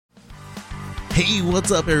Hey, what's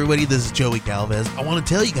up, everybody? This is Joey Galvez. I want to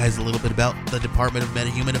tell you guys a little bit about the Department of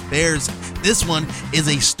Metahuman Affairs. This one is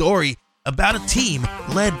a story about a team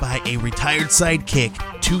led by a retired sidekick,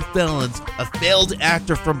 2 felons, a failed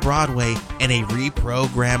actor from Broadway, and a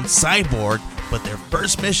reprogrammed cyborg. But their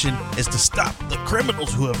first mission is to stop the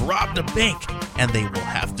criminals who have robbed a bank, and they will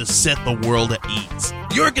have to set the world at ease.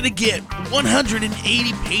 You're going to get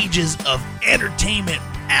 180 pages of entertainment,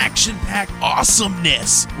 action-packed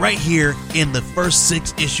awesomeness right here in the first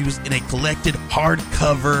 6 issues in a collected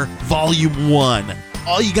hardcover volume 1.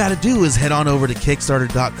 All you gotta do is head on over to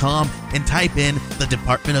Kickstarter.com and type in the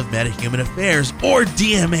Department of Metahuman Affairs or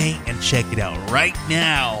DMA and check it out right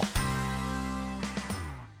now.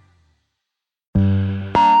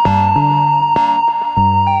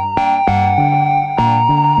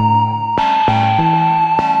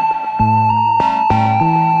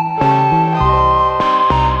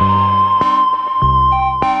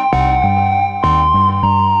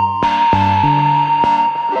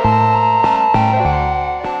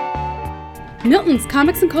 Milton's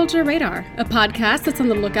Comics and Culture Radar, a podcast that's on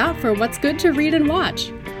the lookout for what's good to read and watch.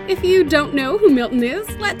 If you don't know who Milton is,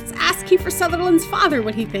 let's ask Kiefer Sutherland's father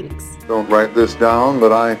what he thinks. Don't write this down,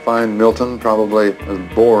 but I find Milton probably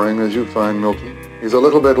as boring as you find Milton. He's a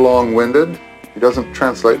little bit long-winded. He doesn't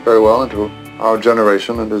translate very well into our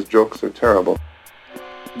generation, and his jokes are terrible.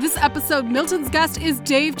 This episode, Milton's guest is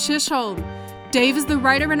Dave Chisholm. Dave is the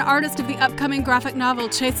writer and artist of the upcoming graphic novel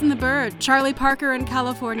Chasing the Bird, Charlie Parker in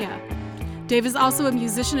California. Dave is also a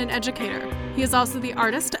musician and educator. He is also the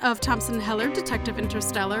artist of Thompson Heller Detective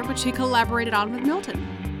Interstellar, which he collaborated on with Milton.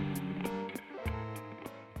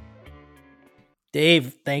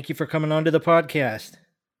 Dave, thank you for coming on to the podcast.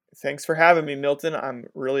 Thanks for having me, Milton. I'm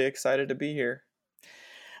really excited to be here.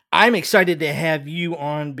 I'm excited to have you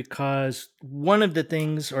on because one of the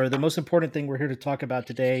things, or the most important thing we're here to talk about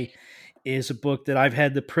today, is a book that I've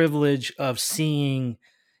had the privilege of seeing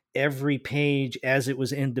every page as it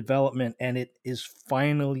was in development, and it is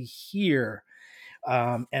finally here.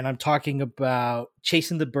 And I'm talking about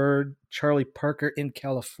Chasing the Bird, Charlie Parker in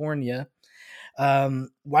California.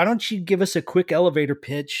 Why don't you give us a quick elevator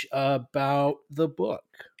pitch about the book?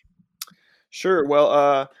 Sure.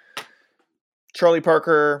 Well, Charlie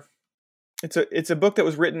Parker, it's a book that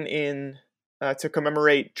was written in to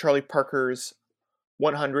commemorate Charlie Parker's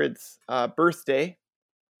 100th birthday.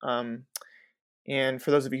 And for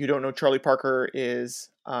those of you who don't know, Charlie Parker is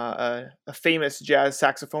a famous jazz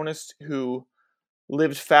saxophonist who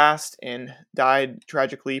lived fast and died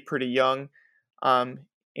tragically pretty young.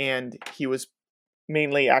 And he was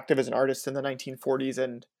mainly active as an artist in the 1940s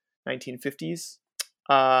and 1950s.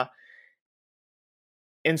 And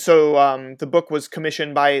so the book was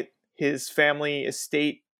commissioned by his family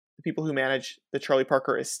estate, the people who manage the Charlie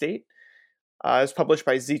Parker estate. It was published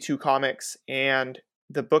by Z2 Comics, and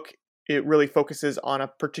the book, it really focuses on a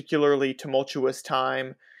particularly tumultuous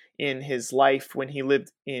time in his life when he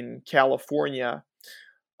lived in California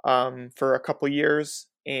for a couple years.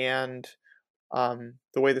 And the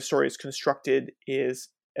way the story is constructed is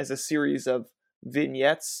as a series of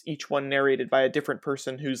vignettes, each one narrated by a different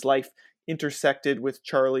person whose life intersected with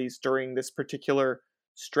Charlie's during this particular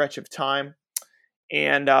stretch of time.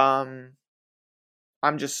 And I'm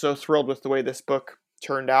just so thrilled with the way this book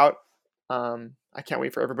turned out. I can't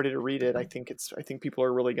wait for everybody to read it. I think people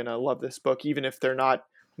are really going to love this book, even if they're not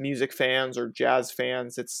music fans or jazz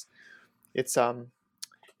fans. I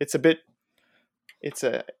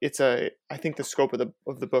think the scope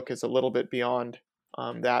of the book is a little bit beyond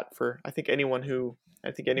that for I think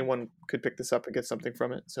anyone could pick this up and get something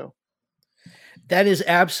from it. So that is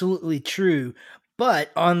absolutely true.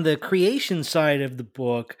 But on the creation side of the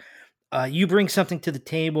book, you bring something to the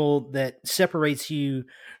table that separates you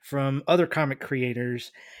from other comic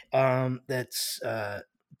creators that's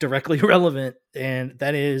directly relevant, and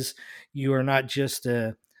that is you are not just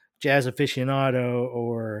a jazz aficionado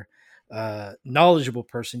or knowledgeable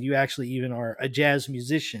person. You actually even are a jazz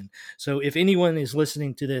musician. So if anyone is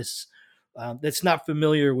listening to this that's not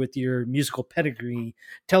familiar with your musical pedigree,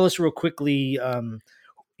 tell us real quickly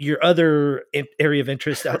your other area of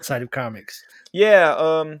interest outside of comics. Yeah,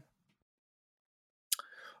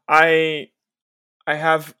 I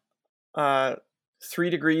have 3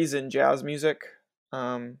 degrees in jazz music,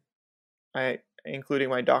 including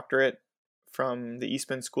my doctorate from the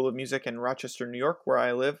Eastman School of Music in Rochester, New York, where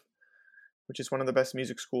I live, which is one of the best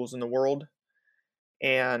music schools in the world.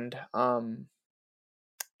 And on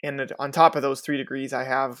top of those 3 degrees, I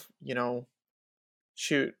have, how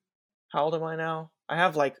old am I now? I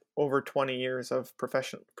have like over 20 years of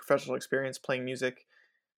professional experience playing music,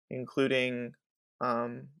 including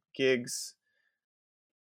gigs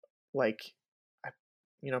like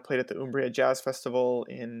played at the Umbria Jazz Festival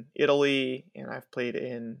in Italy, and I've played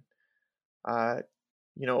in,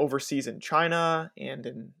 overseas in China,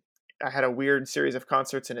 and I had a weird series of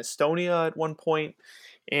concerts in Estonia at one point,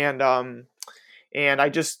 and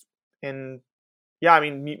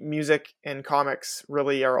music and comics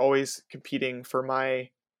really are always competing for my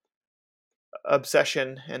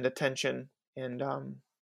obsession and attention, and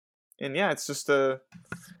it's just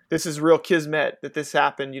this is real kismet that this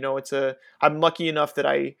happened. I'm lucky enough that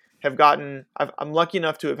I'm lucky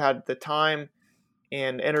enough to have had the time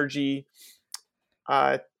and energy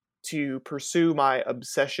to pursue my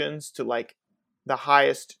obsessions to like the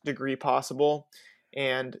highest degree possible,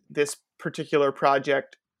 and this particular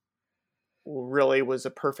project really was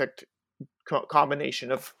a perfect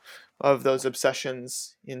combination of those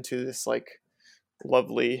obsessions into this like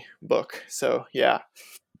lovely book. So yeah,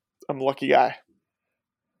 I'm a lucky guy.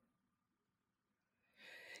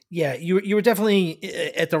 Yeah, you were definitely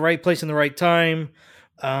at the right place in the right time.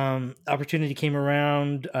 Opportunity came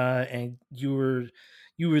around, and you were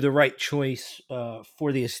the right choice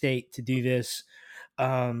for the estate to do this.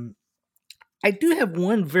 I do have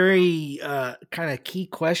one very kind of key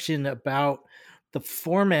question about the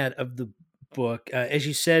format of the book. As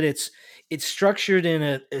you said, it's structured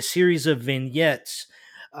in a series of vignettes,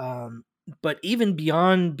 but even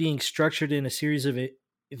beyond being structured in a series of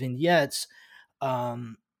vignettes,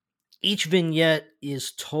 each vignette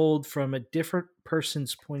is told from a different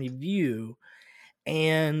person's point of view,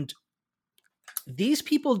 and these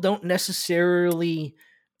people don't necessarily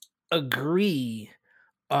agree.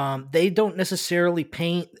 They don't necessarily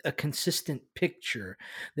paint a consistent picture.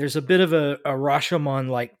 There's a bit of a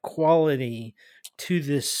Rashomon-like quality to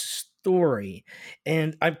this story.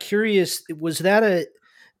 And I'm curious, was that a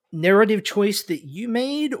narrative choice that you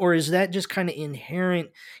made, or is that just kind of inherent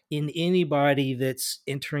in anybody that's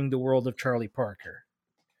entering the world of Charlie Parker?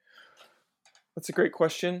 That's a great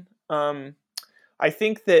question. I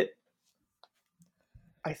think that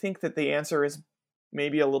the answer is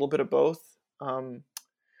maybe a little bit of both.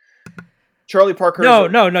 Charlie Parker.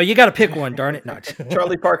 No, you got to pick one. Darn it, not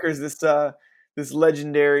Charlie Parker is this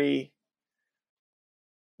legendary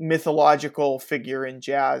mythological figure in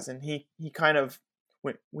jazz, and he kind of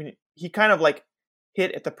like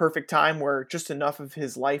hit at the perfect time where just enough of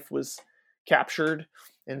his life was captured,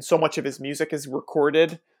 and so much of his music is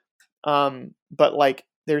recorded. But like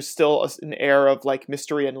there's still an air of like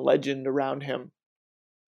mystery and legend around him,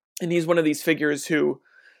 and he's one of these figures who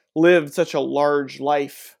lived such a large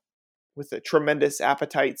life with tremendous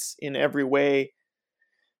appetites in every way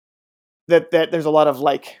that there's a lot of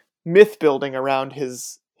like myth building around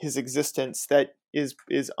his existence that is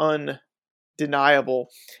undeniable.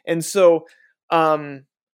 And so from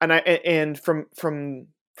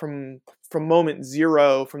moment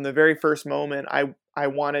zero, from the very first moment, I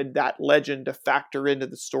wanted that legend to factor into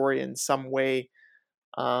the story in some way,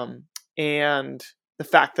 and the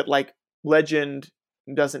fact that like legend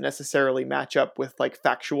doesn't necessarily match up with like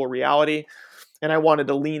factual reality, and I wanted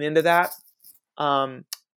to lean into that,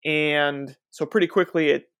 and so pretty quickly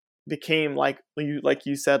it became like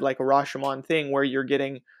you said, like a Rashomon thing where you're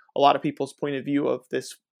getting a lot of people's point of view of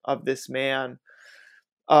this man,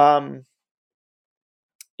 and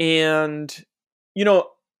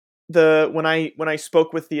when I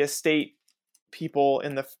spoke with the estate people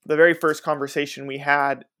in the very first conversation we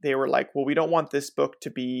had, they were like, well, we don't want this book to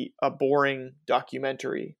be a boring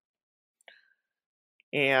documentary.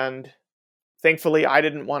 And thankfully I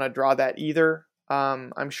didn't want to draw that either.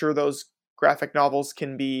 I'm sure those graphic novels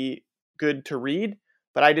can be good to read,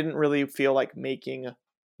 but I didn't really feel like making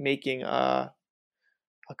a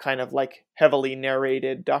kind of like heavily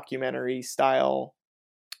narrated documentary style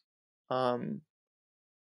kind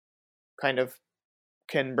of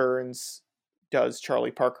Ken Burns does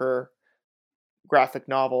Charlie Parker graphic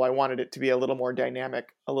novel. I wanted it to be a little more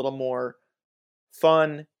dynamic, a little more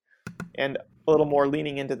fun, and a little more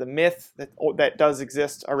leaning into the myth that does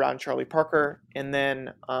exist around Charlie Parker, and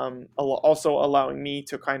then also allowing me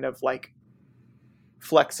to kind of like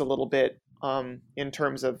flex a little bit in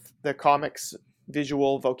terms of the comics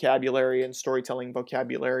visual vocabulary and storytelling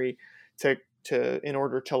vocabulary in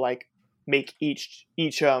order to like make each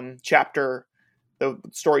chapter, the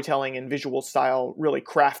storytelling and visual style, really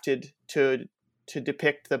crafted to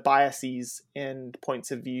depict the biases and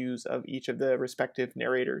points of views of each of the respective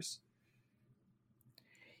narrators.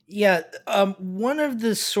 Yeah, one of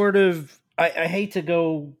the sort of, I hate to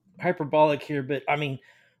go hyperbolic here, but I mean,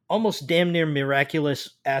 almost damn near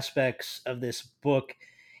miraculous aspects of this book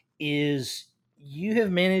is you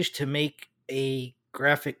have managed to make a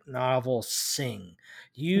graphic novel sing.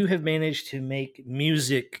 You have managed to make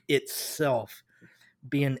music itself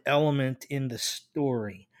be an element in the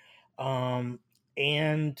story.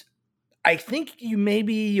 And I think you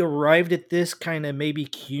maybe arrived at this kind of maybe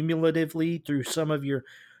cumulatively through some of your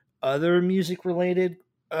other music related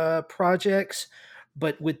projects.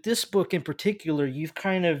 But with this book in particular, you've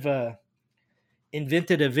kind of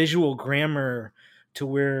invented a visual grammar to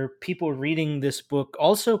where people reading this book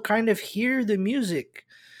also kind of hear the music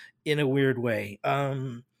in a weird way.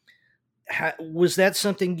 Was that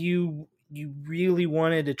something you really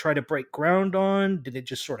wanted to try to break ground on? Did it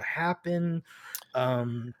just sort of happen?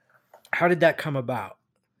 How did that come about?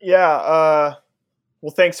 Yeah.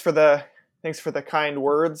 Well, thanks for the kind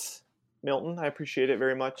words, Milton. I appreciate it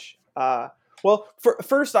very much. Well,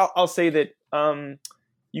 first I'll say that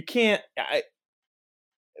you can't.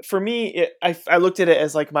 For me, I looked at it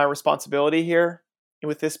as like my responsibility here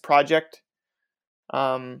with this project.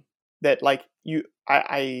 That like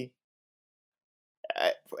I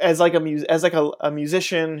as like a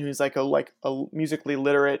musician who's like a musically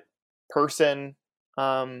literate person.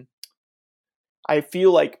 I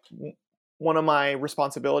feel like one of my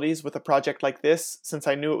responsibilities with a project like this, since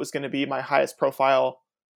I knew it was going to be my highest profile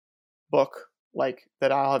book like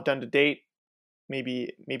that I'll have done to date,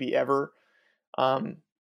 maybe ever,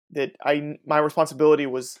 my responsibility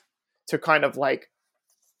was to kind of like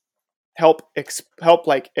help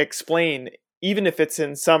like explain, even if it's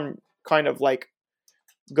in some kind of like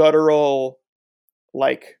guttural,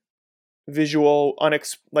 like visual,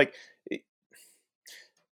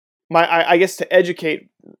 I guess to educate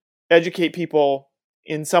people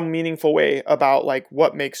in some meaningful way about like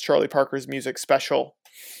what makes Charlie Parker's music special.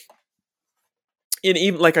 And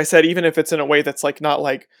even like I said, even if it's in a way that's like not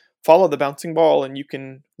like follow the bouncing ball and you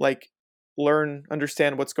can like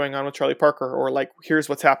understand what's going on with Charlie Parker, or like here's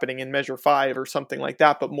what's happening in measure 5 or something like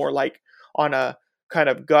that, but more like on a kind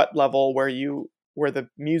of gut level where the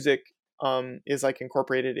music is like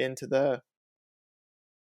incorporated into the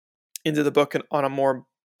book and on a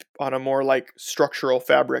more like structural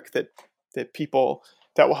fabric that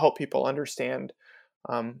will help people understand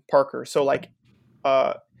Parker. So like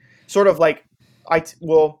sort of like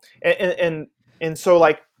and so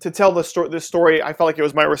like to tell this story, I felt like it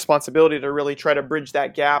was my responsibility to really try to bridge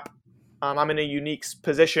that gap. I'm in a unique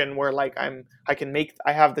position where like I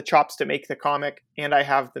have the chops to make the comic and I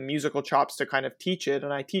have the musical chops to kind of teach it,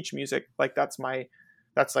 and I teach music. Like that's like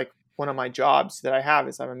one of my jobs that I have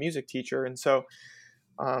is I'm a music teacher. And so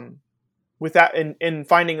with that and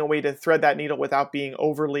finding a way to thread that needle without being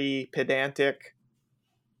overly pedantic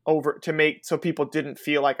to make so people didn't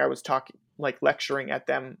feel like I was talking like lecturing at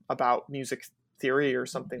them about music theory or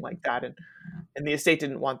something like that, and the estate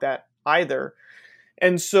didn't want that either.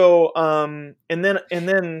 And so and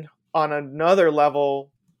then on another level,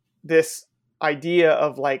 this idea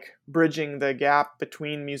of like bridging the gap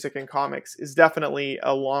between music and comics is definitely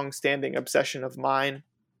a long-standing obsession of mine.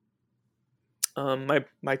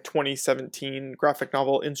 My 2017 graphic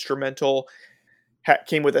novel Instrumental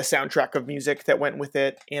came with a soundtrack of music that went with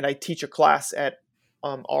it, and I teach a class at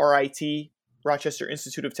RIT, Rochester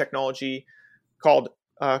Institute of Technology, called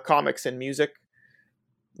Comics and Music,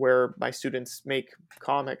 where my students make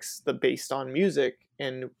comics based on music,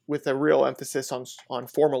 and with a real emphasis on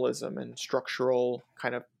formalism and structural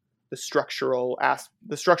kind of the structural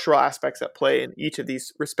aspects at play in each of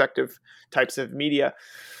these respective types of media.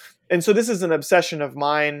 And so this is an obsession of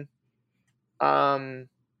mine, and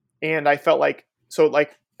I felt like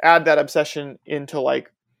add that obsession into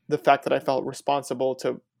like the fact that I felt responsible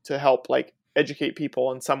to help like educate people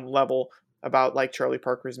on some level about like Charlie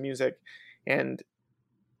Parker's music, and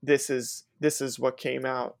this is what came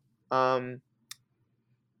out.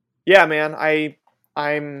 Yeah, man,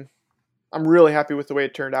 I'm really happy with the way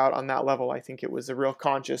it turned out on that level. I think it was a real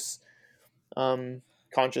conscious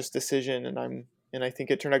decision, and I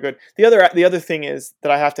think it turned out good. The other thing is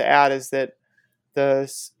that I have to add is that the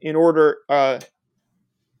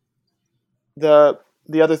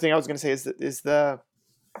other thing I was going to say is the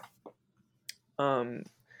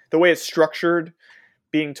way it's structured,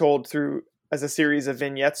 being told through as a series of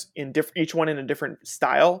vignettes each one in a different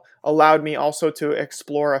style, allowed me also to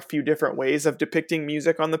explore a few different ways of depicting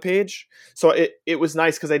music on the page. So it was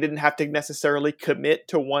nice because I didn't have to necessarily commit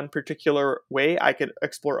to one particular way. I could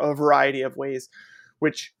explore a variety of ways,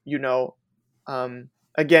 which,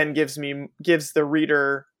 again, gives the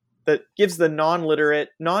reader, gives the non-literate,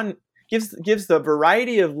 gives the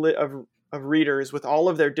variety of readers with all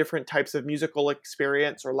of their different types of musical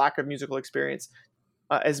experience or lack of musical experience,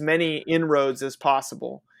 as many inroads as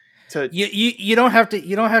possible. You don't have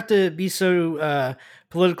to be so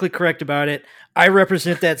politically correct about it. I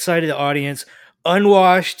represent that side of the audience.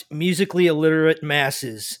 unwashed, musically illiterate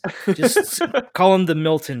masses. Just call them the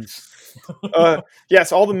Miltons.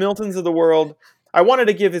 Yes, all the Miltons of the world. I wanted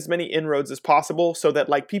to give as many inroads as possible so that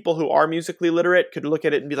like people who are musically literate could look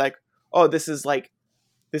at it and be like, oh, this is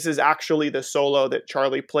actually the solo that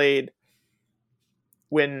Charlie played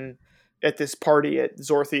when at this party at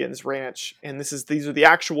Zorthian's ranch, and these are the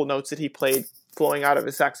actual notes that he played flowing out of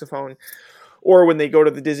his saxophone. Or when they go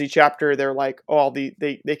to the Dizzy chapter, they're like, oh,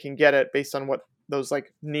 they can get it based on what those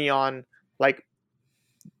like neon like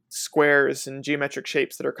squares and geometric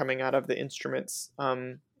shapes that are coming out of the instruments.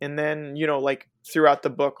 And then, like throughout the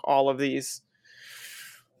book, all of these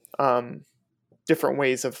different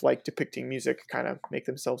ways of like depicting music kind of make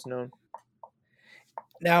themselves known.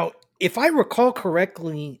 Now, if I recall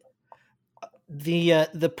correctly,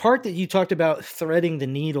 the part that you talked about threading the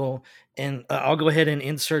needle, and I'll go ahead and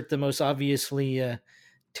insert the most obviously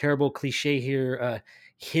terrible cliche here,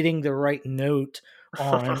 hitting the right note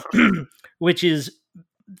on, which is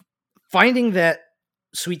finding that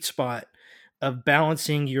sweet spot of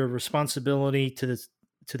balancing your responsibility to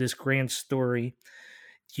this grand story,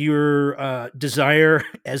 your desire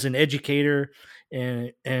as an educator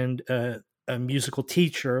and a musical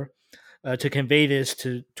teacher to convey this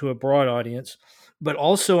to a broad audience, but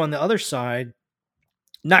also on the other side,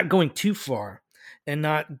 not going too far and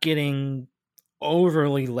not getting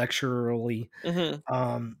overly lecturally.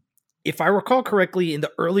 Mm-hmm. If I recall correctly, in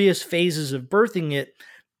the earliest phases of birthing it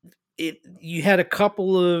you had a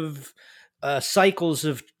couple of cycles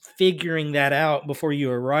of figuring that out before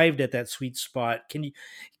you arrived at that sweet spot. Can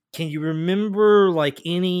you remember like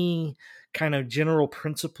any kind of general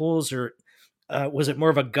principles, or was it more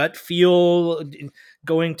of a gut feel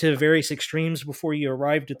going to various extremes before you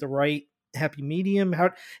arrived at the right happy medium?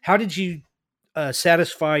 How did you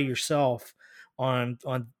satisfy yourself on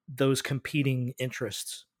those competing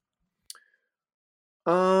interests?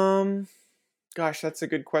 Gosh, that's a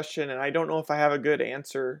good question, and I don't know if I have a good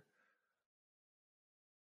answer.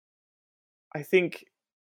 I think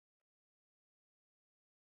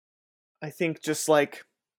just like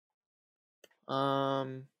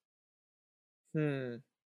to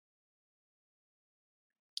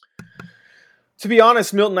be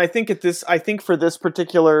honest, Milton, I think for this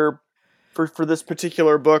particular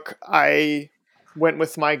book, I went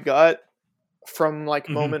with my gut from like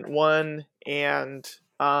moment one, and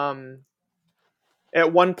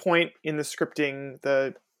at one point in the scripting,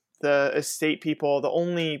 the estate people, the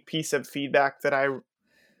only piece of feedback that I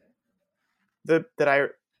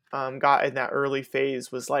got in that early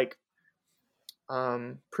phase was like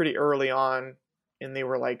pretty early on, and they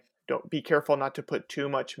were like, don't be careful not to put too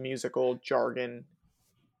much musical jargon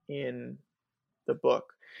in the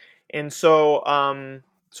book. And so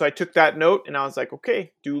so I took that note and I was like,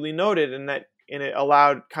 okay, duly noted, and it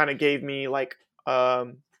kind of gave me like a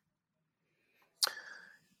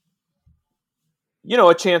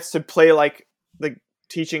chance to play like the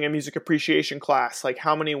teaching a music appreciation class. Like,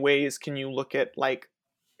 how many ways can you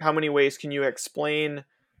explain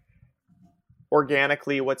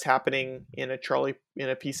organically what's happening in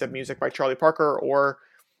a piece of music by Charlie Parker, or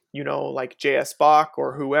like J.S. Bach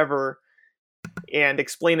or whoever, and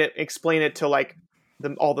explain it to like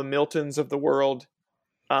all the Miltons of the world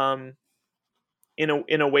in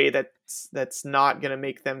a way that's not going to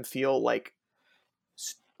make them feel like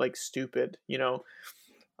stupid,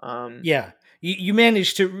 Yeah, you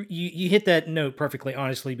managed to you hit that note perfectly,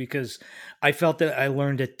 honestly, because I felt that I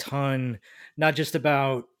learned a ton, not just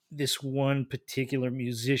about this one particular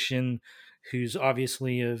musician who's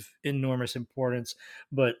obviously of enormous importance,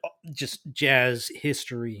 but just jazz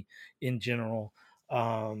history in general.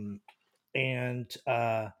 And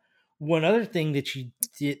one other thing that you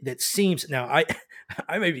did that seems, now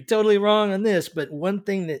I may be totally wrong on this, but one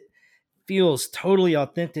thing that feels totally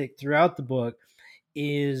authentic throughout the book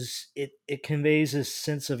is it conveys a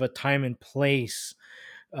sense of a time and place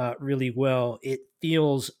really well. It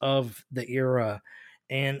feels of the era,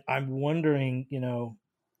 and I'm wondering,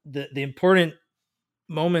 the important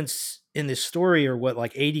moments in this story are what,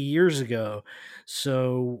 like 80 years ago.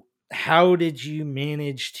 So how did you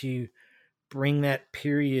manage to bring that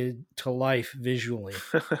period to life visually?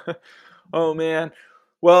 Oh man.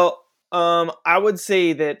 Well, I would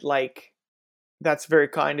say that like that's very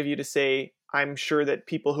kind of you to say. I'm sure that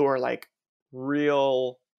people who are like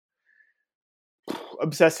real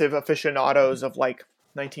obsessive aficionados of like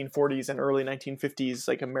 1940s and early 1950s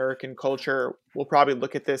like American culture will probably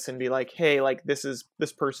look at this and be like, hey, like this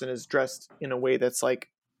person is dressed in a way that's like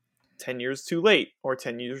 10 years too late or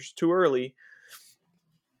 10 years too early.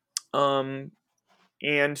 And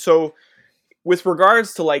so with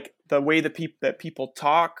regards to like the way that people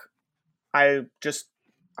talk, I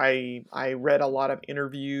read a lot of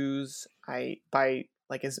interviews. I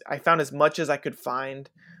found as much as I could find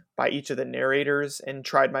by each of the narrators and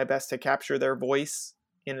tried my best to capture their voice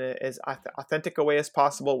in as authentic a way as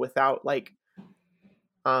possible without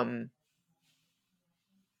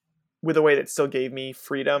with a way that still gave me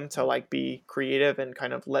freedom to be creative and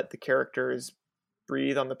kind of let the characters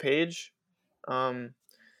breathe on the page. And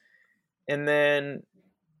then,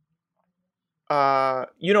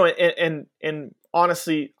 and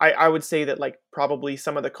honestly, I would say that probably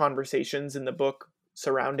some of the conversations in the book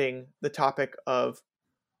surrounding the topic of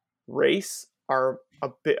race are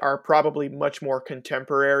probably much more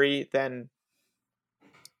contemporary than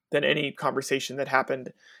any conversation that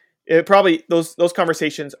happened. It probably those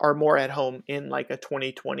conversations are more at home in a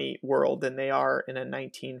 2020 world than they are in a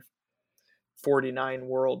 1949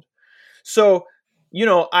 world. So,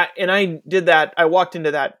 I did that. I walked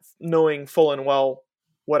into that knowing full and well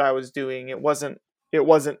what I was doing. It wasn't,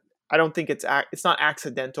 I don't think it's not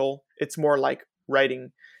accidental. It's more like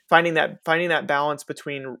writing, finding that balance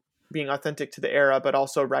between being authentic to the era, but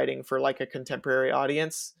also writing for a contemporary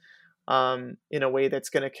audience, in a way that's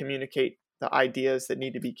going to communicate the ideas that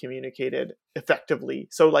need to be communicated effectively.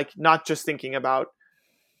 So not just thinking about,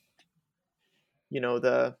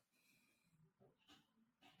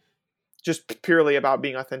 just purely about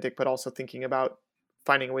being authentic, but also thinking about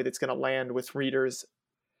finding a way that's going to land with readers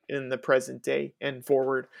in the present day and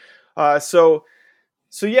forward. So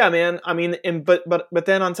yeah, man. I mean, but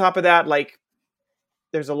then on top of that,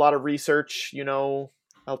 there's a lot of research, a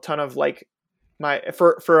ton of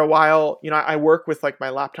for a while, I work with my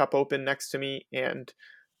laptop open next to me, and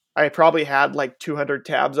I probably had 200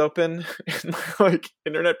 tabs open in my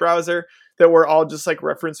internet browser that were all just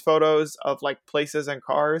reference photos of places and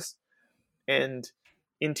cars and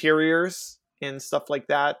interiors and stuff like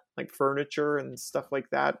that, furniture and stuff like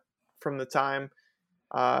that from the time,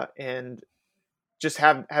 and just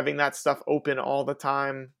having that stuff open all the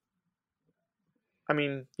time. I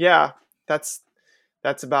mean, yeah, that's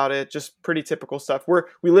about it. Just pretty typical stuff.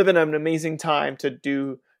 We live in an amazing time to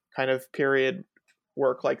do kind of period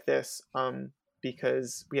work like this,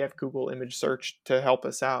 because we have Google image search to help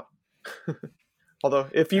us out. Although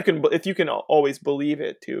if you can always believe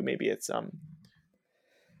it too, maybe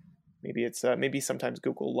sometimes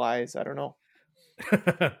Google lies. I don't know.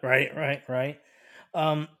 Right.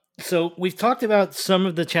 So we've talked about some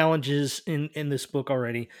of the challenges in this book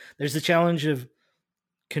already. There's the challenge of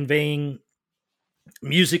conveying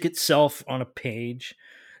music itself on a page.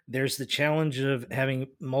 There's the challenge of having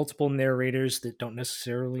multiple narrators that don't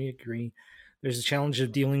necessarily agree. There's the challenge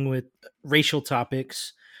of dealing with racial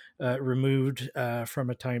topics removed from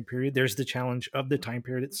a time period. There's the challenge of the time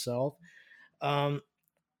period itself.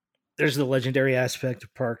 There's the legendary aspect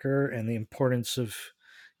of Parker and the importance of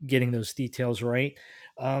getting those details right.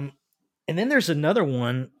 And then there's another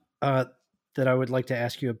one that I would like to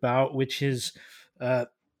ask you about, which is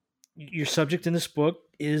your subject in this book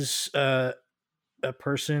is a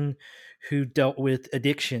person who dealt with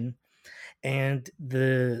addiction, and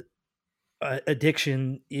the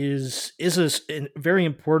addiction is a very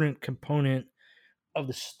important component of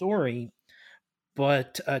the story.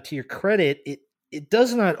 But to your credit, it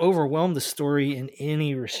does not overwhelm the story in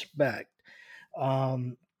any respect.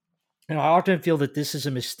 I often feel that this is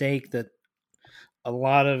a mistake that a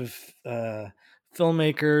lot of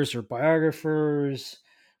filmmakers or biographers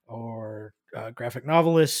or graphic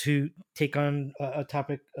novelists who take on a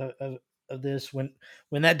topic of this, when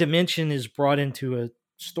that dimension is brought into a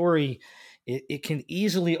story, it can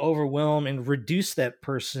easily overwhelm and reduce that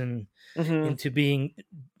person into being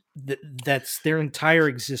that's their entire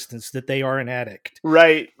existence, that they are an addict.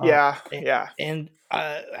 Right. Yeah. And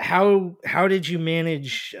how did you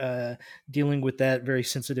manage dealing with that very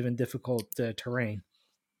sensitive and difficult terrain?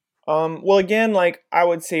 Well, again, I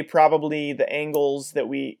would say probably the angles that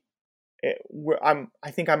I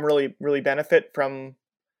think I'm really benefit from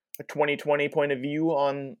a 2020 point of view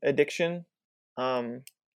on addiction. And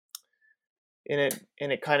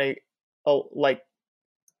it kind of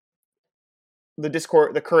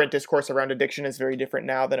the current discourse around addiction is very different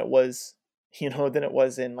now than it was in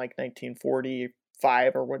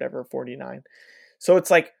 1945 or whatever, 49. So it's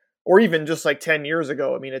or even just 10 years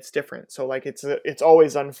ago. I mean, it's different. So it's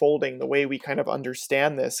always unfolding, the way we kind of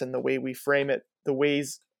understand this and the way we frame it, the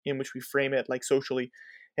ways in which we frame it socially.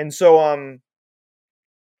 And so, and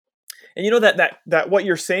that what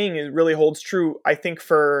you're saying really holds true, I think,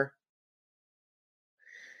 for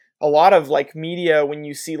a lot of media. When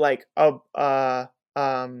you see a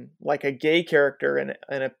gay character in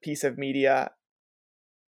a piece of media,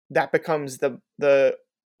 that becomes the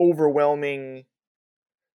overwhelming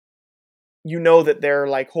you know that their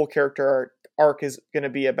like whole character arc is going to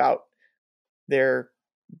be about their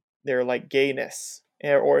like gayness,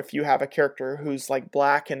 or if you have a character who's like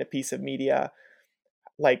black in a piece of media,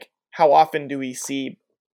 like how often do we see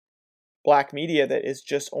black media that is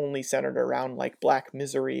just only centered around like black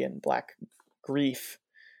misery and black grief?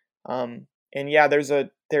 And yeah,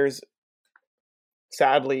 there's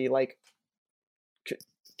sadly like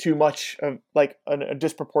too much of like a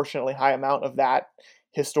disproportionately high amount of that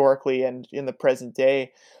historically and in the present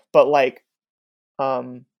day, but like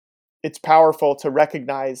it's powerful to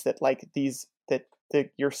recognize that like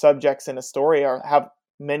your subjects in a story have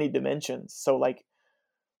many dimensions. So like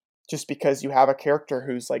just because you have a character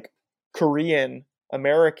who's like Korean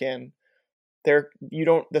American,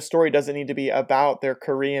 the story doesn't need to be about their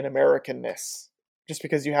Korean Americanness. Just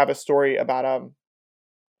because you have a story about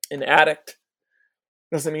an addict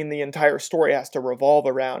doesn't mean the entire story has to revolve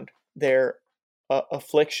around their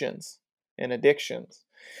afflictions and addictions.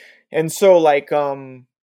 And so like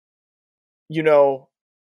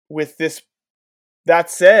with this,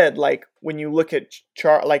 that said, like when you look at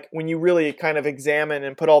like when you really kind of examine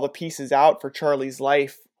and put all the pieces out for Charlie's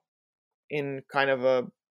life in kind of a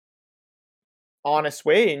honest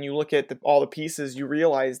way, and you look at all the pieces, you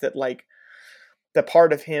realize that like the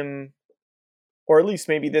part of him, or at least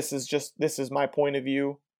maybe this is my point of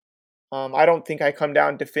view. I don't think I come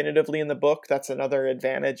down definitively in the book. That's another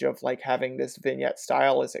advantage of like having this vignette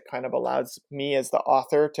style, is it kind of allows me as the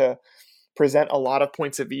author to present a lot of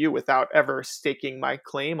points of view without ever staking my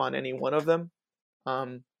claim on any one of them,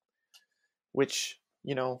 which,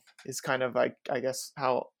 is kind of, I guess,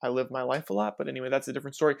 how I live my life a lot. But anyway, that's a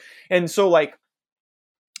different story. And so like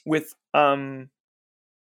with when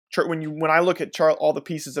I look at all the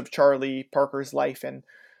pieces of Charlie Parker's life and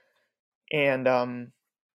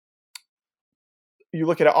you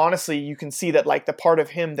look at it honestly, you can see that like the part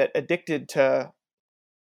of him that addicted to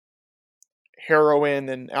heroin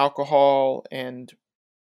and alcohol, and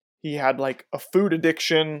he had like a food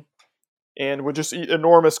addiction and would just eat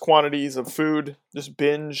enormous quantities of food, just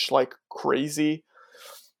binge like crazy.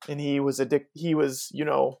 And he was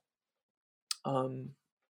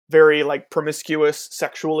very like promiscuous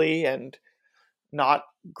sexually and not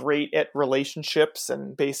great at relationships,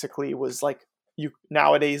 and basically was like,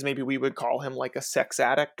 nowadays maybe we would call him like a sex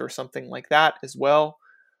addict or something like that as well.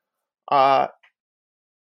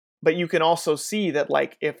 But you can also see that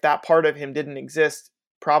like if that part of him didn't exist,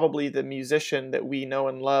 probably the musician that we know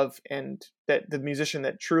and love, and that the musician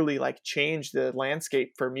that truly like changed the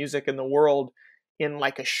landscape for music in the world in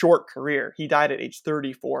like a short career, he died at age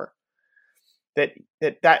 34, that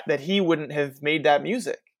he wouldn't have made that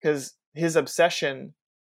music, because his obsessive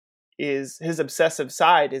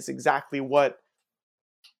side is exactly what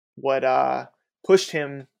pushed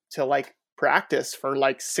him to like practice for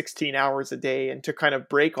like 16 hours a day and to kind of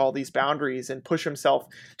break all these boundaries and push himself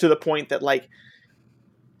to the point that like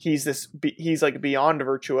he's like beyond a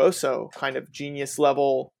virtuoso kind of genius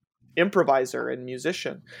level improviser and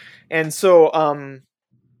musician. And so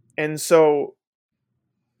and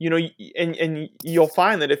you'll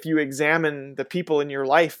find that if you examine the people in your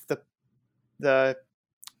life,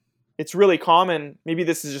 it's really common, maybe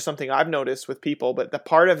this is just something I've noticed with people, but the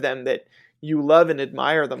part of them that you love and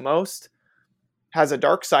admire the most has a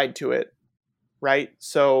dark side to it, right?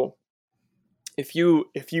 So if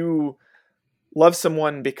you love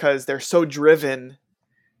someone because they're so driven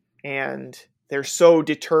and they're so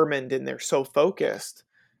determined and they're so focused,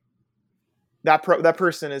 that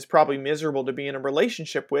person is probably miserable to be in a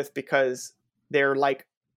relationship with, because they're like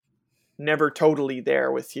never totally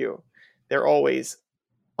there with you. They're always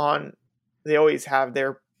they always have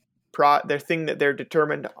their thing that they're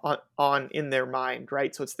determined on in their mind,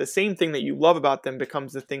 right? So it's the same thing that you love about them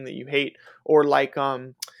becomes the thing that you hate. Or like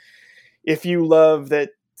if you love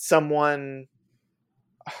that someone,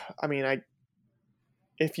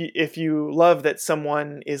 if you love that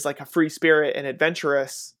someone is like a free spirit and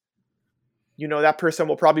adventurous, that person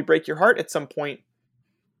will probably break your heart at some point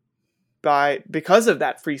because of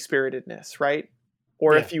that free spiritedness, right?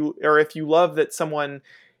 Or if you love that someone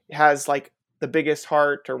has like the biggest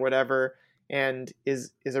heart or whatever, and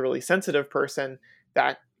is a really sensitive person,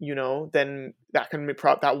 that then that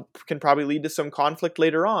can probably lead to some conflict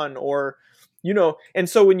later on, or and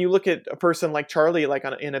so when you look at a person like Charlie, like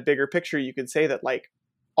in a bigger picture, you could say that like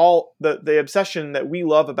all the obsession that we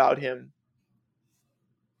love about him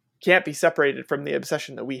can't be separated from the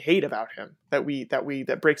obsession that we hate about him,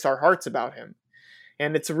 that breaks our hearts about him.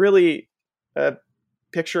 And it's really a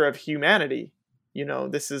picture of humanity.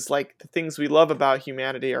 This is like the things we love about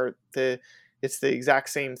humanity it's the exact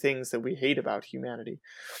same things that we hate about humanity.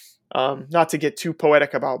 Not to get too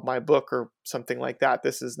poetic about my book or something like that.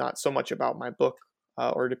 This is not so much about my book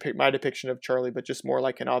or my depiction of Charlie, but just more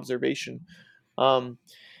like an observation. And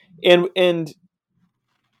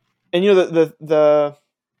you know,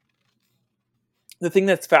 the thing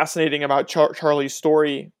that's fascinating about Charlie's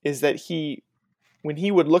story is that when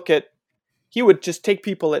he would just take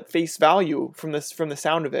people at face value from the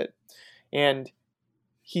sound of it, and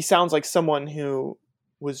he sounds like someone who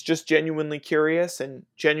was just genuinely curious and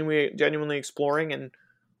genuinely exploring. And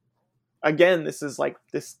again, this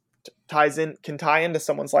can tie into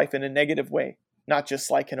someone's life in a negative way, not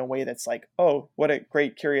just like in a way that's like, oh, what a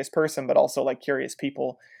great curious person, but also like curious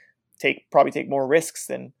people probably take more risks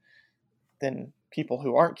than people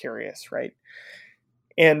who aren't curious, right?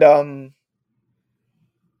 But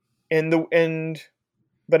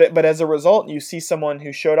as a result, you see someone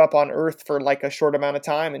who showed up on Earth for like a short amount of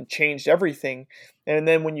time and changed everything. And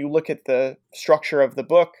then when you look at the structure of the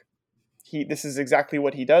book, this is exactly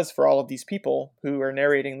what he does for all of these people who are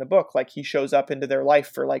narrating the book. Like, he shows up into their life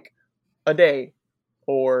for like a day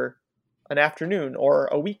or an afternoon or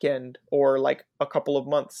a weekend or like a couple of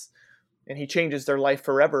months, and he changes their life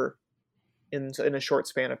forever in a short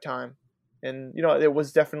span of time. And, you know, it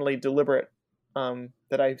was definitely deliberate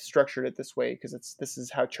that I structured it this way, because this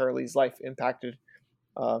is how Charlie's life impacted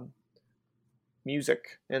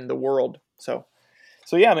music and the world. So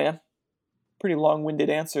yeah, man, pretty long-winded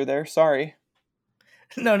answer there. Sorry.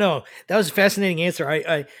 No, that was a fascinating answer.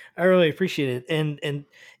 I really appreciate it, and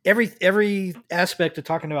every aspect of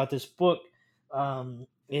talking about this book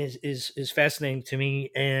is fascinating to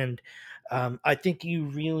me, and I think you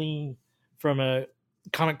really, from a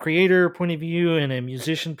comic creator point of view and a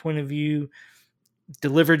musician point of view,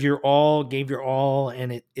 delivered your all, gave your all,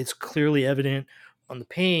 and it's clearly evident on the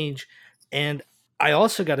page. And I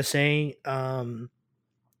also got to say,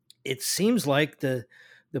 it seems like the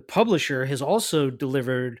publisher has also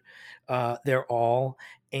delivered their all,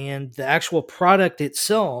 and the actual product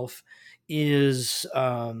itself is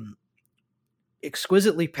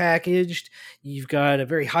exquisitely packaged. You've got a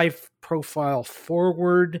very high profile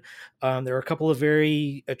forward. There are a couple of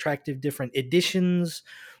very attractive different editions.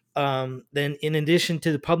 Then in addition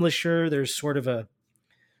to the publisher, there's sort of a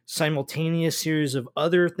simultaneous series of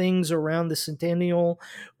other things around the centennial.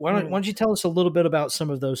 Why don't you tell us a little bit about some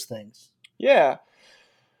of those things? Yeah.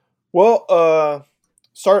 Well,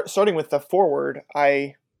 starting with the forward,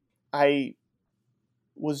 I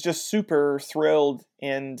was just super thrilled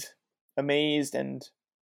and amazed and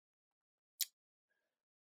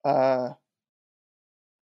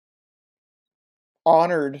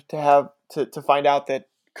honored to find out that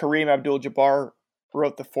Kareem Abdul-Jabbar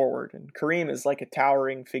wrote the forward. And Kareem is like a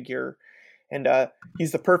towering figure, and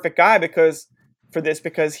he's the perfect guy because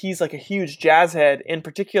he's like a huge jazz head. In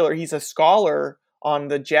particular, he's a scholar on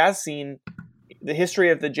the jazz scene, the history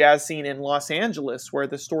of the jazz scene in Los Angeles, where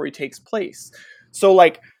the story takes place. So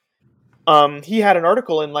like, he had an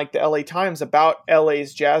article in like the LA Times about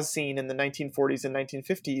LA's jazz scene in the 1940s and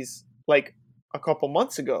 1950s, like a couple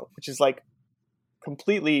months ago, which is like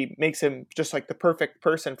completely makes him just like the perfect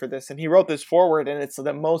person for this. And he wrote this forward, and it's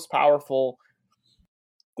the most powerful,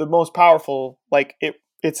 like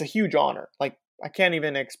it's a huge honor. Like, I can't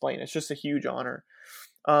even explain. It's just a huge honor.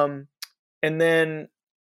 And then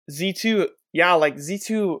Z2, yeah, like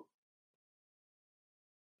Z2,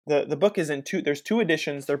 the book is there's two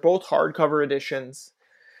editions. They're both hardcover editions.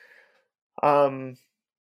 And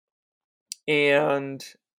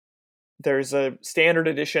there's a standard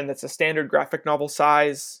edition that's a standard graphic novel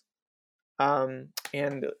size. And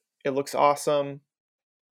it looks awesome.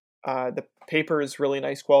 The paper is really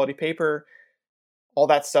nice quality paper. All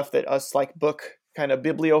that stuff that us like book kind of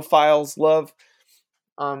bibliophiles love.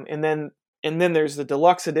 And then there's the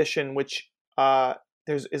deluxe edition, which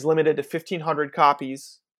is limited to 1,500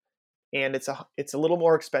 copies, and it's a little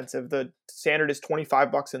more expensive. The standard is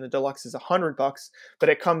 $25 and the deluxe is $100, but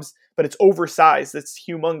it's oversized. It's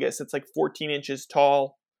humongous. It's like 14 inches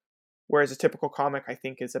tall, whereas a typical comic, I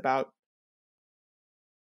think, is about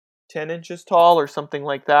 10 inches tall or something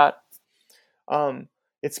like that.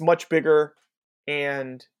 It's much bigger,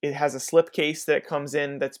 and it has a slipcase that comes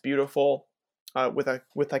in that's beautiful, with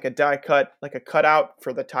like a die cut, like a cutout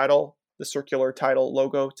for the title, the circular title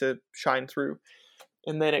logo to shine through.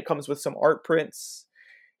 And then it comes with some art prints,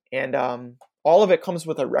 and all of it comes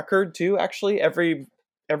with a record too. Actually, every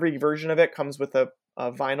version of it comes with a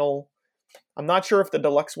vinyl. I'm not sure if the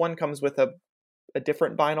deluxe one comes with a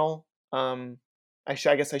different vinyl. I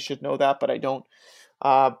guess I should know that, but I don't.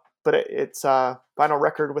 But it's a vinyl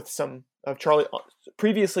record with some of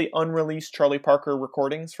previously unreleased Charlie Parker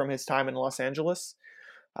recordings from his time in Los Angeles.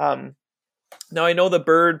 Now I know the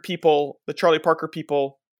Bird people, the Charlie Parker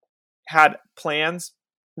people, had plans,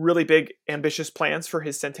 really big, ambitious plans for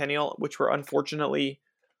his centennial, which were unfortunately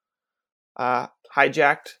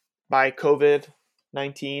hijacked by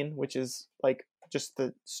COVID-19, which is like just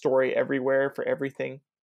the story everywhere for everything.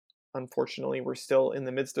 Unfortunately, we're still in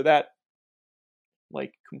the midst of that,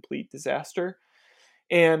 like, complete disaster.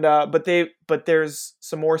 And but there's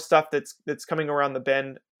some more stuff that's coming around the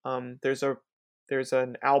bend. There's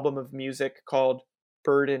an album of music called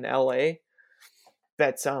Bird in LA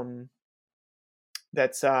that's going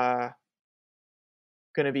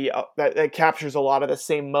to be that captures a lot of the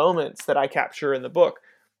same moments that I capture in the book.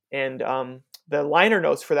 And the liner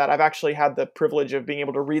notes for that, I've actually had the privilege of being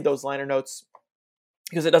able to read those liner notes,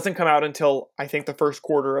 because it doesn't come out until I think the first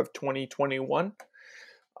quarter of 2021.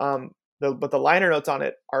 But the liner notes on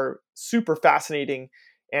it are super fascinating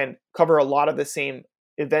and cover a lot of the same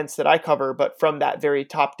events that I cover, but from that very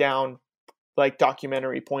top-down, like,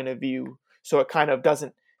 documentary point of view. So it kind of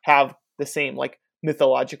doesn't have the same, like,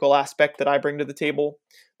 mythological aspect that I bring to the table,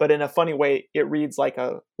 but in a funny way, it reads like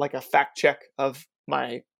a fact check of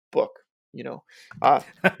my book, you know.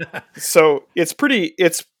 So it's pretty.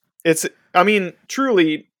 It's. I mean,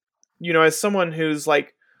 truly, you know, as someone who's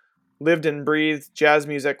like lived and breathed jazz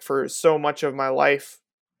music for so much of my life,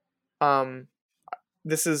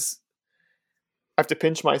 this is, I have to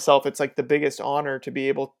pinch myself. It's like the biggest honor to be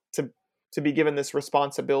able to be given this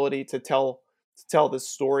responsibility to tell this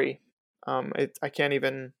story. I can't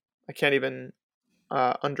even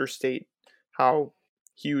understate how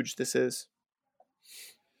huge this is.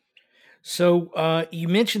 So you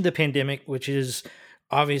mentioned the pandemic, which is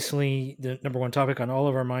obviously the number one topic on all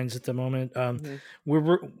of our minds at the moment.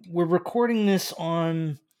 We're recording this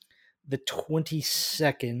on the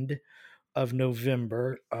 22nd of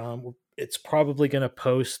November. It's probably going to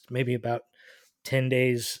post maybe about 10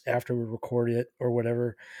 days after we record it or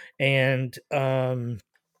whatever. And due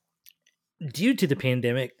to the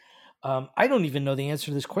pandemic, I don't even know the answer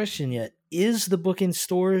to this question yet. Is the book in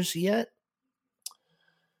stores yet?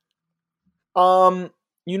 You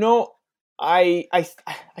know, I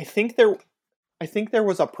think there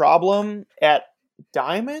was a problem at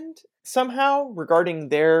Diamond somehow regarding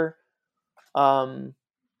their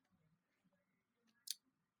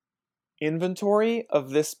inventory of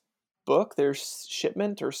this book, their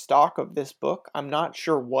shipment or stock of this book. I'm not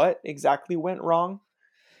sure what exactly went wrong,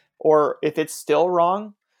 or if it's still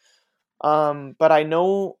wrong. But I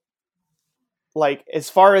know, like, as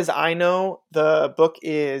far as I know, the book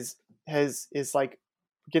is like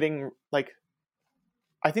getting, like,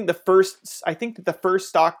 I think the first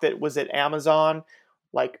stock that was at Amazon,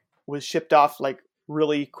 like, was shipped off like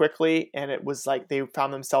really quickly, and it was like they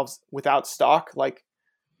found themselves without stock like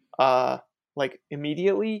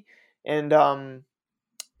immediately. And I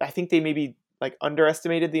think they maybe like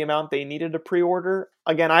underestimated the amount they needed to pre-order.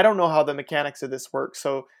 Again, I don't know how the mechanics of this work.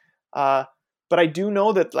 So, but I do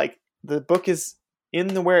know that, like, the book is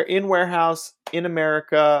in warehouse in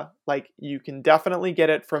America. Like, you can definitely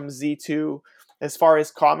get it from Z2. As far as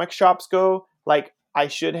comic shops go, like, I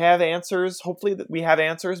should have answers. Hopefully that we have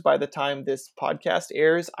answers by the time this podcast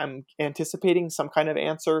airs. I'm anticipating some kind of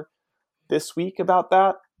answer this week about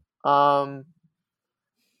that. And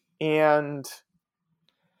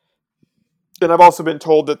I've also been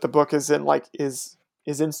told that the book is in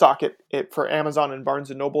stock at for Amazon and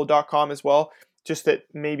BarnesandNoble.com as well. Just that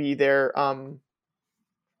maybe they're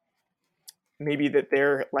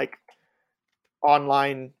like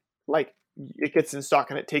online, like, it gets in stock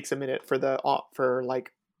and it takes a minute for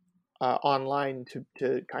online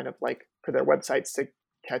to kind of like for their websites to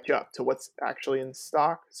catch up to what's actually in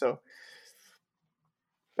stock. So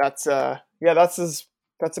that's about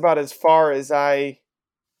as far as I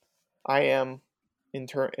am in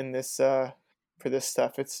this for this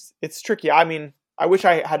stuff. It's tricky. I mean, I wish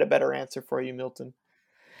I had a better answer for you, Milton.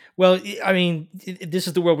 Well, I mean, this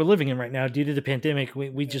is the world we're living in right now. Due to the pandemic,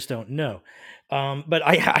 we just don't know. But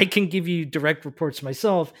I can give you direct reports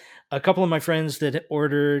myself. A couple of my friends that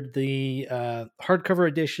ordered the hardcover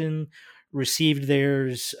edition received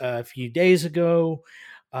theirs a few days ago.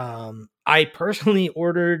 I personally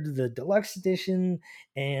ordered the deluxe edition,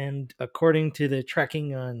 and according to the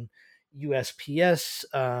tracking on USPS,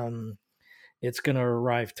 it's going to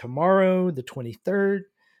arrive tomorrow, the 23rd.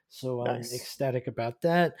 So I'm ecstatic about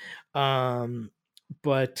that.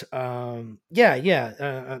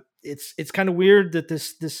 It's kind of weird that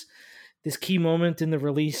this key moment in the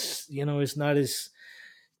release, is not as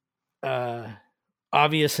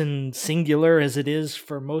obvious and singular as it is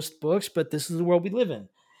for most books, but this is the world we live in.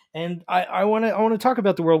 And I want to talk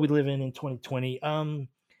about the world we live in 2020.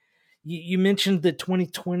 you mentioned that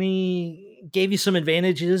 2020 gave you some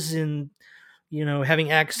advantages in,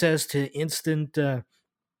 having access to instant,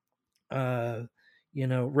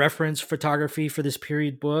 reference photography for this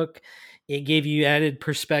period book. It gave you added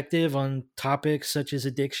perspective on topics such as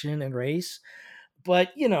addiction and race. But,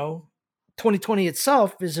 2020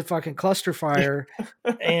 itself is a fucking cluster fire.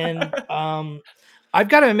 And I've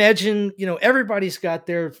got to imagine, everybody's got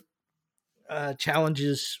their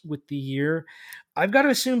challenges with the year. I've got to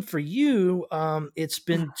assume for you, it's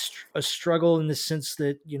been a struggle in the sense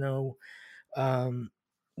that,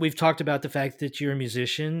 we've talked about the fact that you're a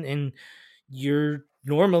musician and you're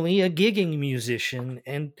normally a gigging musician,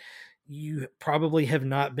 and you probably have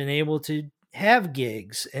not been able to have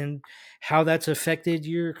gigs, and how that's affected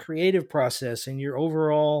your creative process and your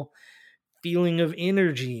overall feeling of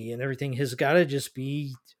energy and everything has got to just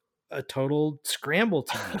be a total scramble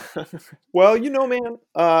to me. Well, man,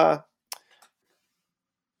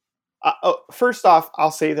 first off,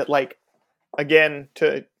 I'll say that, like, again,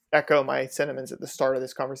 to echo my sentiments at the start of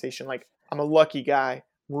this conversation, like, I'm a lucky guy,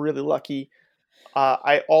 really lucky.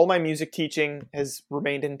 All my music teaching has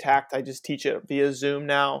remained intact. I just teach it via Zoom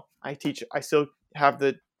now. I still have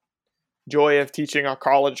the joy of teaching a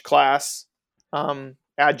college class,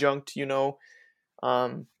 adjunct,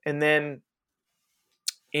 my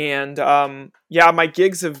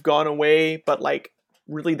gigs have gone away, but, like,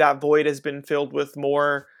 really that void has been filled with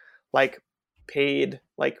more, like, paid,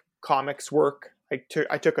 like, comics work. I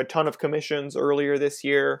took a ton of commissions earlier this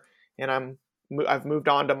year, and I've moved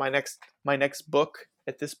on to my next book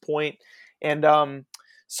at this point. And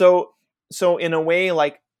so in a way,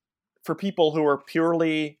 like, for people who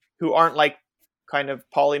aren't like kind of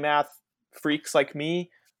polymath freaks like me,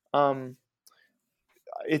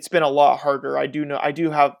 it's been a lot harder. I do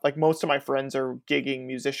have, like, most of my friends are gigging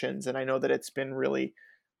musicians, and I know that it's been really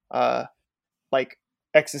like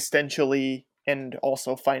existentially and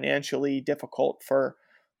also financially difficult for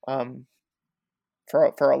a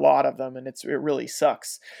lot of them, and it really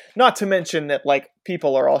sucks. Not to mention that, like,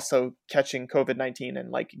 people are also catching COVID-19 and,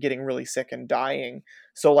 like, getting really sick and dying.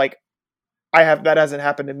 So, like, that hasn't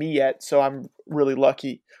happened to me yet, so I'm really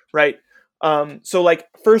lucky, right? So, like,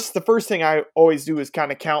 the first thing I always do is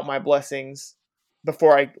kind of count my blessings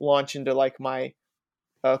before I launch into, like, my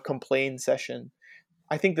complain session.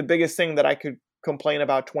 I think the biggest thing that I could complain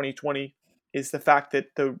about 2020 is the fact that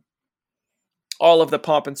all of the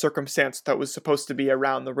pomp and circumstance that was supposed to be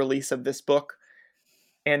around the release of this book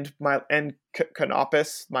and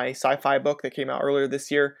Canopus, my sci-fi book that came out earlier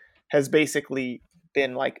this year, has basically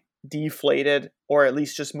been, like, deflated, or at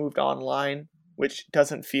least just moved online, which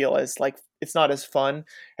doesn't feel as, like, it's not as fun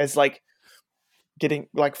as, like, getting,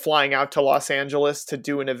 like, flying out to Los Angeles to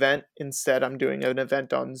do an event. Instead, I'm doing an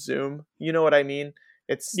event on Zoom. You know what I mean?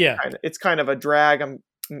 It's kind of a drag. I'm,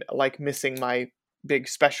 like, missing my big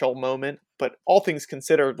special moment, but all things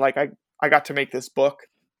considered, like, I got to make this book,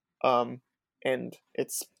 and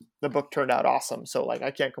the book turned out awesome. So, like,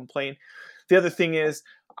 I can't complain. The other thing is,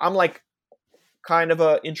 I'm, like, kind of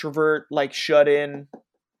a introvert, like, shut in,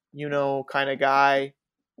 kind of guy.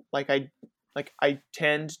 Like, I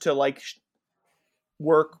tend to, like,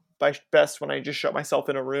 work by best when I just shut myself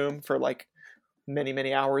in a room for, like, many,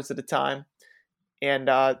 many hours at a time. And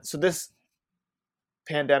so this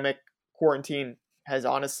pandemic quarantine has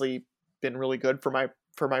honestly been really good for my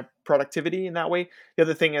productivity in that way. The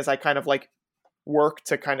other thing is, I kind of, like, work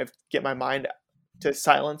to kind of get my mind to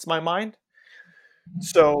silence my mind.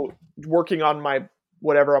 So working on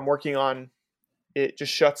whatever I'm working on, it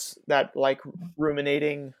just shuts that, like,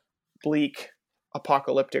 ruminating, bleak,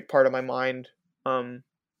 apocalyptic part of my mind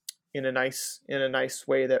in a nice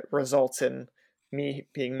way that results in me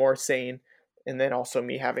being more sane, and then also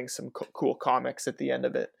me having some cool comics at the end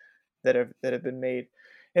of it that have been made.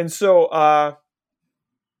 And so and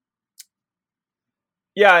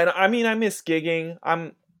I mean, I miss gigging.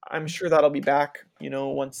 I'm sure that'll be back,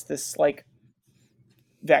 once this, like,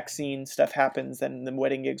 vaccine stuff happens, then the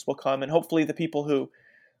wedding gigs will come, and hopefully the people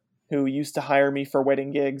who used to hire me for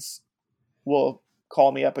wedding gigs will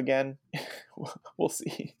call me up again. We'll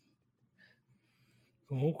see.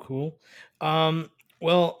 Oh, cool.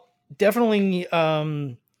 Well, definitely.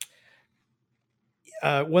 One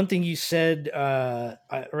thing you said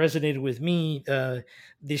resonated with me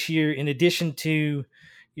this year. In addition to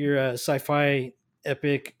your sci-fi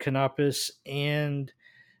epic Canopus and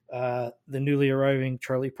the newly arriving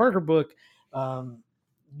Charlie Parker book,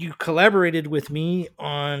 you collaborated with me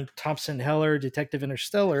on Thompson Heller Detective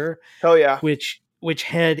Interstellar. Hell yeah! Which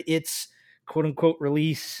had its quote unquote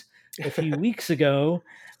release a few weeks ago,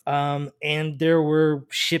 and there were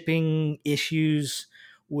shipping issues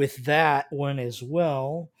with that one as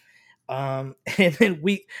well. And then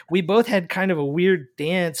we both had kind of a weird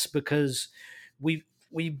dance because we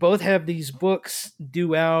both have these books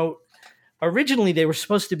due out. Originally, they were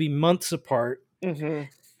supposed to be months apart, Mm-hmm.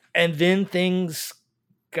 and then things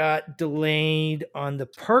got delayed on the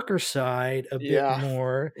Parker side a bit Yeah.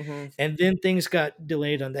 more, Mm-hmm. and then things got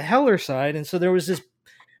delayed on the Heller side, and so there was this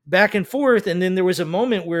back and forth, and then there was a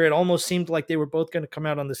moment where it almost seemed like they were both going to come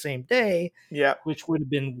out on the same day, Yeah. which would have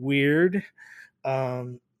been weird.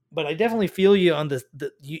 But I definitely feel you on the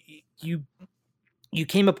you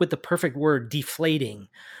came up with the perfect word, deflating,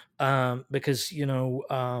 because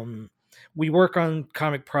we work on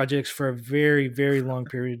comic projects for a very, very long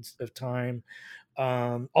periods of time.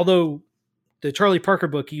 Although the Charlie Parker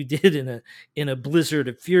book you did in a blizzard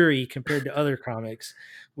of fury compared to other comics,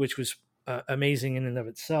 which was amazing in and of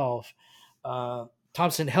itself.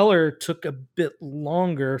 Thompson Heller took a bit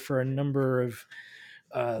longer for a number of.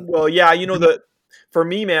 Well, yeah, for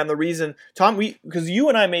me, man, the reason because you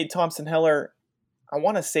and I made Thompson Heller, I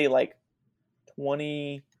want to say like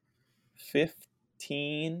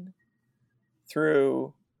 2015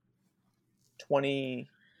 through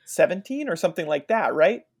 2017 or something like that,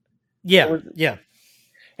 right? Yeah.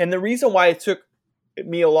 And the reason why it took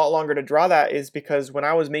me a lot longer to draw that is because when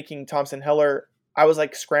I was making Thompson Heller, I was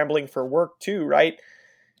like scrambling for work too, right?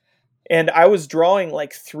 And I was drawing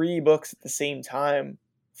like 3 books at the same time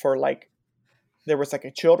for like, there was like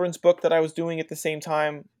a children's book that I was doing at the same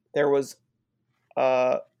time. There was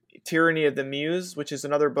Tyranny of the Muse, which is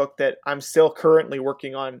another book that I'm still currently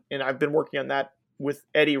working on. And I've been working on that with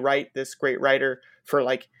Eddie Wright, this great writer, for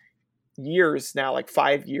like years now, like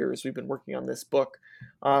 5 years we've been working on this book.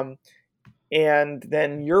 And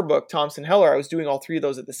then your book, Thompson Heller, I was doing all 3 of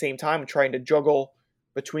those at the same time, trying to juggle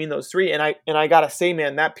between those 3. And I gotta say,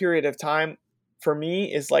 man, that period of time for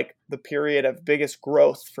me is like the period of biggest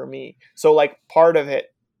growth for me. So like part of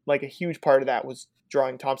it, like a huge part of that was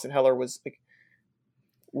drawing Thompson Heller was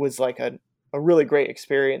like a really great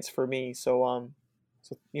experience for me. So I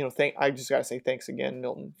just gotta say thanks again,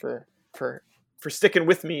 Milton, for sticking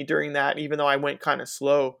with me during that, even though I went kind of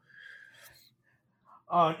slow.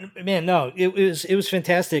 Oh man, no, it was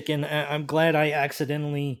fantastic, and I'm glad I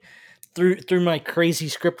accidentally through my crazy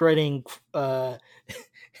script writing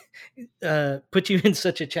put you in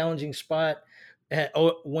such a challenging spot.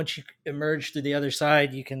 Once you emerge to the other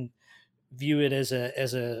side, you can view it as a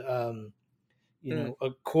a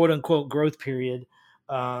quote unquote growth period.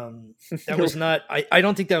 That was not. I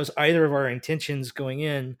don't think that was either of our intentions going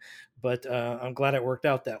in, but I'm glad it worked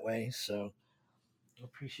out that way. So I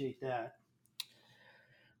appreciate that.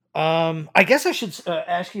 I guess I should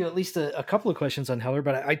ask you at least a couple of questions on Heller,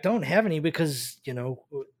 but I don't have any because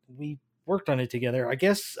we worked on it together. I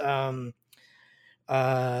guess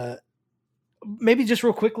maybe just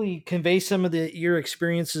real quickly convey some of your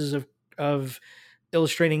experiences of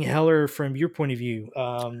illustrating Heller from your point of view,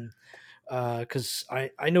 because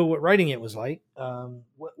I know what writing it was like.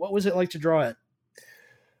 What was it like to draw it?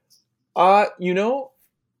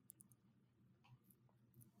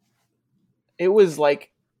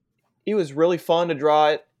 It was really fun to draw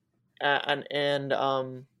it, and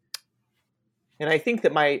I think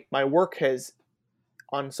that my work has,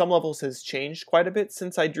 on some levels, has changed quite a bit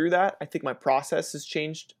since I drew that. I think my process has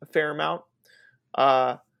changed a fair amount.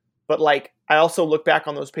 But like, I also look back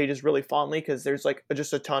on those pages really fondly because there's like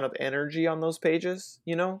just a ton of energy on those pages,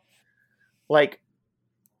 like,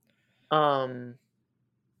 and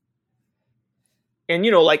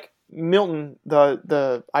like Milton,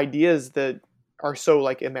 the ideas that are so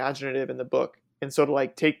like imaginative in the book, and so to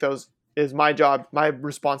like take those is my job, my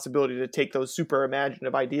responsibility to take those super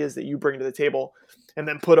imaginative ideas that you bring to the table and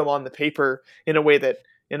then put them on the paper in a way that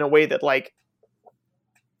like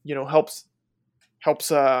helps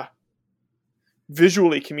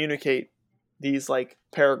visually communicate these like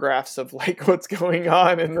paragraphs of like what's going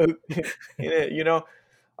on in it,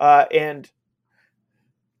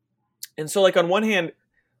 and so like on one hand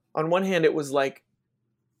it was like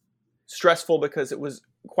stressful because it was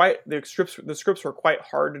the scripts were quite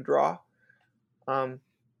hard to draw,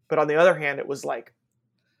 but on the other hand it was like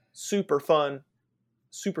super fun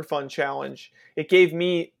challenge. It gave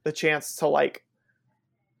me the chance to like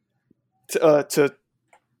to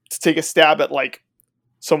take a stab at like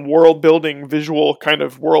some visual kind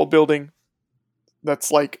of world building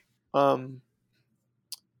that's like that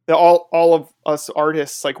all of us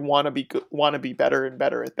artists like want to be better and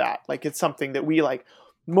better at that. Like it's something that we like.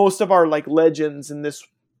 Most of our like legends in this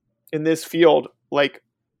field, like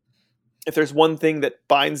if there's one thing that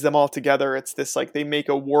binds them all together, it's this, like they make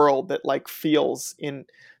a world that like feels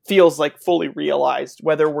like fully realized,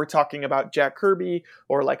 whether we're talking about Jack Kirby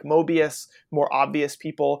or like Mobius, more obvious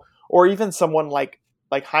people, or even someone like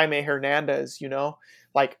Jaime Hernandez, you know,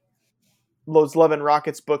 like those Love and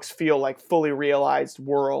Rockets books feel like fully realized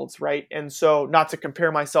worlds, right? And so, not to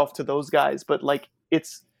compare myself to those guys, but like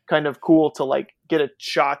it's kind of cool to like get a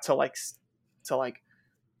shot to like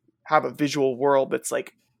have a visual world that's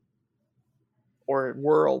like, or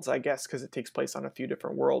worlds, I guess, because it takes place on a few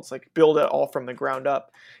different worlds, like build it all from the ground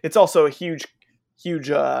up. It's also a huge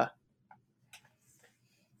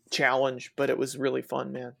challenge, but it was really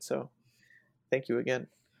fun, man. So thank you again.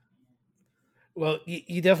 Well,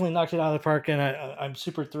 you definitely knocked it out of the park, and I'm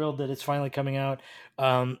super thrilled that it's finally coming out.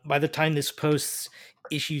 By the time this posts,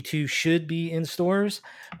 issue 2 should be in stores,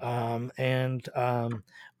 and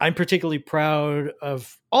I'm particularly proud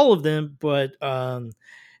of all of them, but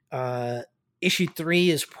issue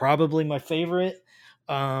 3 is probably my favorite,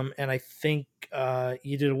 and I think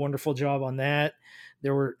you did a wonderful job on that.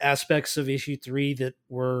 There were aspects of issue 3 that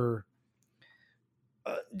were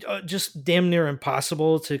just damn near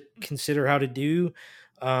impossible to consider how to do,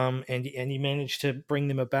 and you managed to bring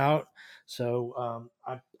them about. So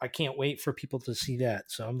I can't wait for people to see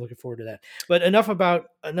that. So I'm looking forward to that. But enough about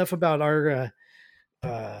our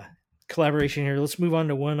collaboration here. Let's move on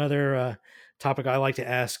to one other topic I like to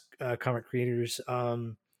ask comic creators.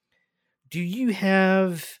 Do you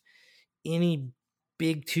have any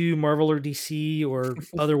big two Marvel or DC or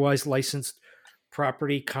otherwise licensed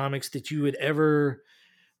property comics that you would ever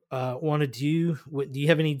want to do? Do you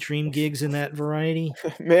have any dream gigs in that variety?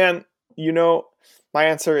 Man, you know, my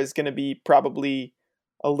answer is going to be probably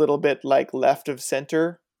a little bit like left of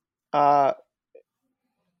center.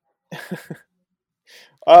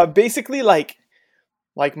 Basically like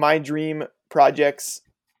my dream projects.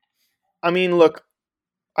 I mean, look,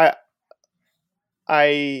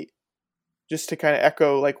 I just to kind of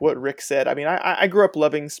echo like what Rick said. I mean, I grew up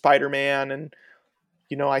loving Spider-Man, and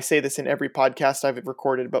you know, I say this in every podcast I've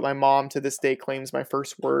recorded, but my mom to this day claims my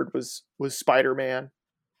first word was Spider-Man.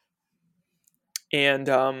 And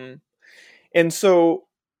so,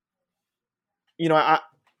 you know,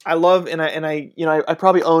 I love, and I you know, I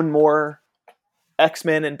probably own more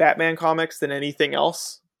X-Men and Batman comics than anything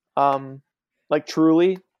else. Like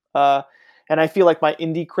truly. And I feel like my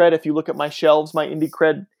indie cred, if you look at my shelves, my indie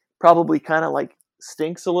cred probably kind of like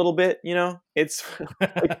stinks a little bit, you know. It's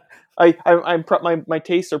like my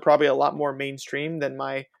tastes are probably a lot more mainstream than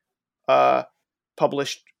my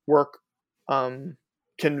published work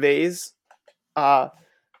conveys. But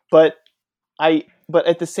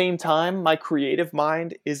at the same time, my creative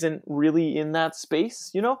mind isn't really in that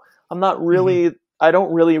space, you know. I'm not really I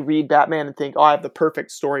don't really read Batman and think, oh, I have the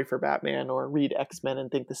perfect story for Batman, or read X-Men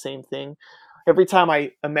and think the same thing. Every time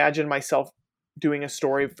I imagine myself doing a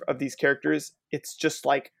story of these characters, it's just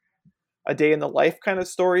like a day in the life kind of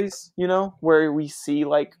stories, you know, where we see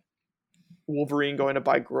like Wolverine going to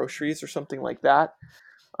buy groceries or something like that.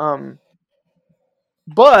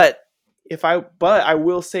 But I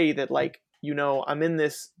will say that, like, you know, I'm in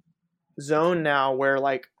this zone now where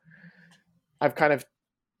like I've kind of,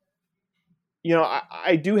 you know,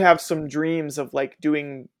 I do have some dreams of like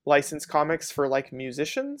doing licensed comics for like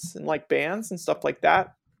musicians and like bands and stuff like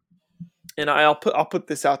that. And I'll put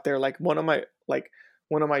this out there. Like one of my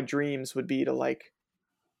dreams would be to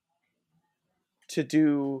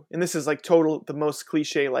do, and this is like the most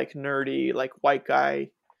cliche, like nerdy, like white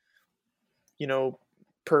guy, you know,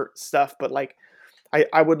 per stuff. But like,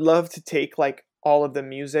 I would love to take like all of the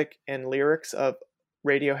music and lyrics of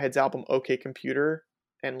Radiohead's album OK Computer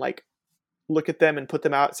and like look at them and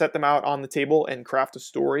set them out on the table and craft a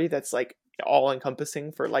story that's like all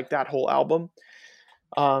encompassing for like that whole album.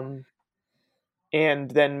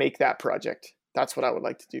 And then make that project. That's what I would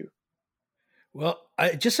like to do. Well,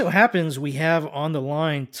 it just so happens we have on the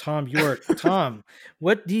line Tom York. Tom,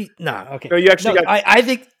 what do you? Okay. No, you actually got. I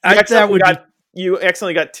think you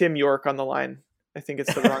accidentally got Tim York on the line. I think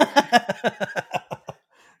it's the wrong.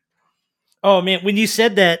 Oh man, when you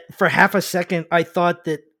said that, for half a second, I thought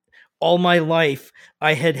that all my life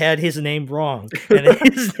I had his name wrong. And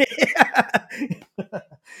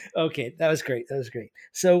okay, that was great.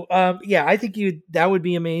 So, yeah, I think that would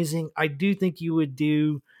be amazing. I do think you would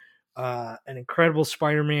do an incredible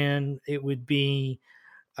Spider-Man. It would be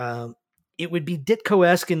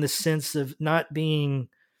Ditko-esque in the sense of not being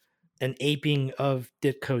an aping of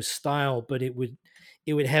Ditko's style, but it would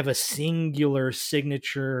have a singular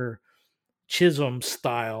signature Chisholm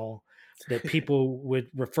style that people would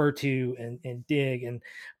refer to and dig. And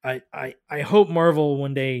I hope Marvel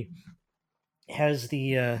one day has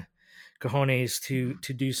the cojones to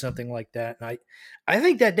do something like that. And I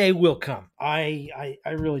think that day will come. I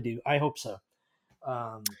really do. I hope so.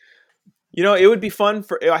 You know, it would be fun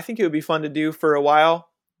I think it would be fun to do for a while.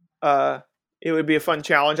 it would be a fun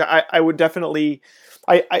challenge. I would definitely.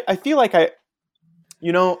 I feel like I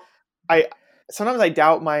sometimes I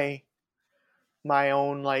doubt my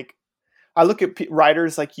own, like, I look at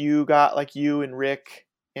writers like you and Rick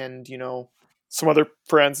and some other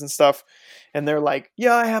friends and stuff, and they're like,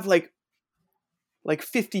 yeah, I have like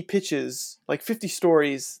 50 pitches, like 50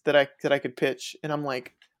 stories that I could pitch, and I'm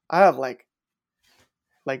like, I have like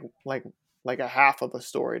a half of a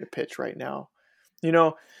story to pitch right now,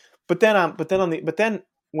 but then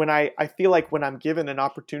when I feel like when I'm given an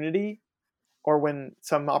opportunity, or when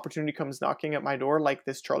some opportunity comes knocking at my door, like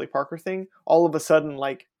this Charlie Parker thing, all of a sudden,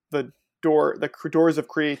 like, the doors of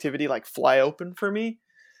creativity like fly open for me.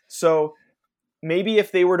 So maybe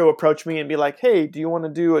if they were to approach me and be like, hey, do you want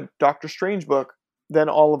to do a Doctor Strange book? Then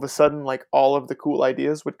all of a sudden, like, all of the cool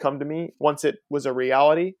ideas would come to me once it was a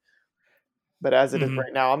reality. But as it is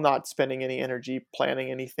right now, I'm not spending any energy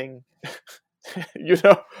planning anything.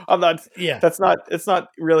 I'm not. Yeah. It's not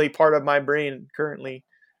really part of my brain currently.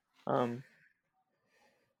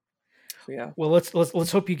 Yeah. Well,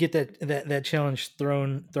 let's hope you get that challenge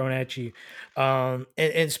thrown at you.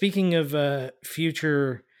 And speaking of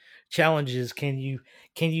future challenges, can you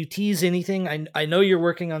tease anything? I know you're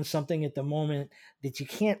working on something at the moment that you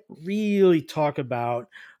can't really talk about,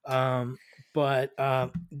 but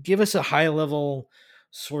give us a high level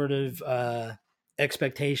sort of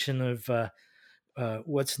expectation of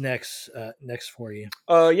what's next for you.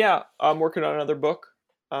 Yeah, I'm working on another book,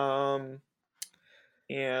 and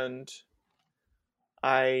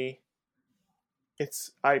I've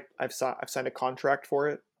signed a contract for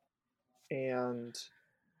it, and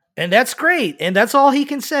that's great, and that's all he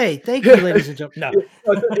can say. Thank you, ladies and gentlemen.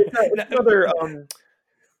 No, it's another.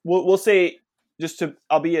 We'll say,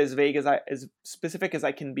 I'll be as specific as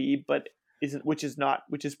I can be, but which is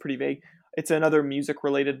pretty vague. It's another music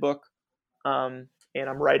related book, and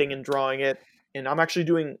I'm writing and drawing it, and I'm actually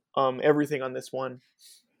doing everything on this one,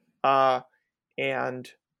 and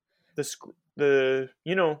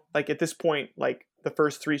like, at this point, like, the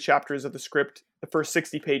first 3 chapters of the script, the first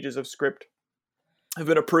 60 pages of script have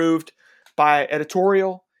been approved by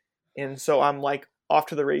editorial, and so I'm like off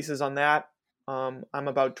to the races on that. I'm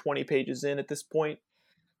about 20 pages in at this point,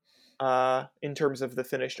 in terms of the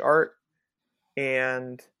finished art,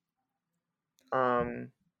 and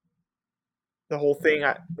the whole thing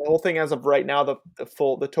as of right now, the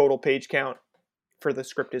total page count for the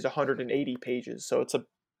script is 180 pages, so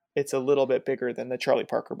it's a little bit bigger than the Charlie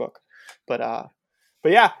Parker book, but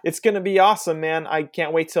yeah, it's going to be awesome, man. I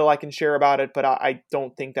can't wait till I can share about it, but I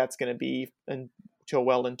don't think that's going to be until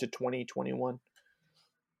well into 2021.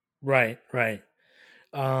 Right.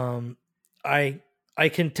 I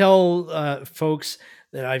can tell folks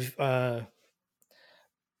that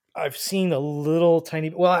I've seen a little tiny.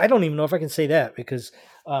 Well, I don't even know if I can say that because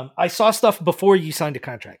I saw stuff before you signed a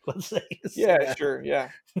contract. Let's say. Yeah, sure, yeah.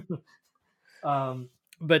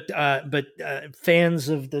 But fans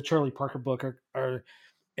of the Charlie Parker book are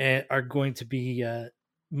going to be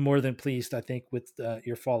more than pleased, I think, with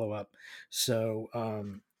your follow up. So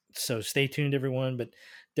stay tuned, everyone. But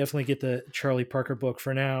definitely get the Charlie Parker book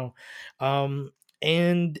for now.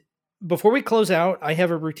 And before we close out, I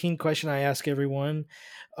have a routine question I ask everyone.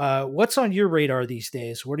 What's on your radar these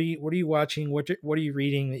days? What are you watching? What are you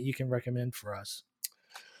reading that you can recommend for us?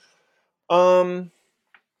 I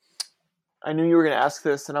knew you were going to ask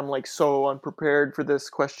this, and I'm like so unprepared for this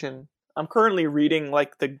question. I'm currently reading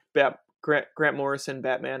like the Grant Morrison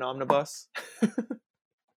Batman Omnibus,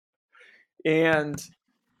 and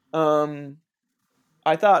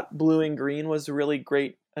I thought Blue and Green was really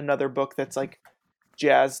great. Another book that's like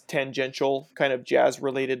jazz tangential, kind of jazz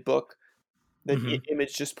related book that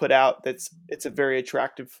Image just put out. It's a very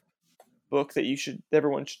attractive book that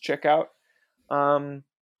everyone should check out.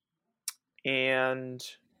 And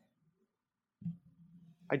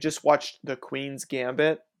I just watched The Queen's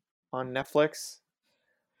Gambit on Netflix.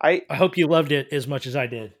 I hope you loved it as much as I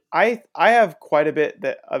did. I have quite a bit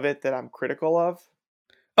of it that I'm critical of.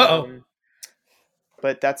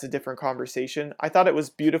 But that's a different conversation. I thought it was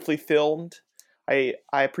beautifully filmed. I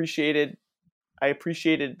appreciated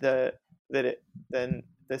the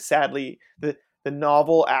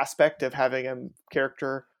novel aspect of having a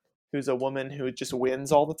character who's a woman who just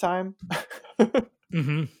wins all the time.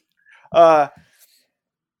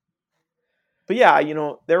 But yeah,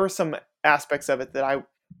 there were some aspects of it that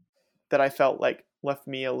I felt like left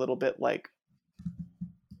me a little bit like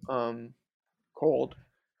cold.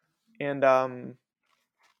 And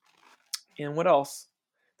what else?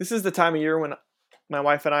 This is the time of year when my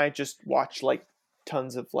wife and I just watch like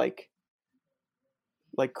tons of like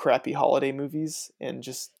like crappy holiday movies and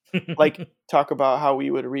just like talk about how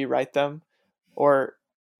we would rewrite them, or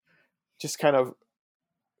just kind of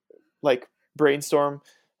like brainstorm.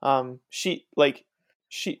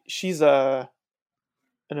 She's an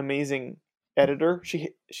amazing editor.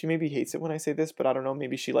 She maybe hates it when I say this, but I don't know,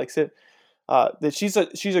 maybe she likes it. That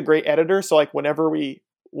she's a great editor. So like whenever we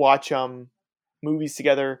watch movies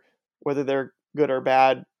together, whether they're good or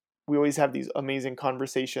bad, we always have these amazing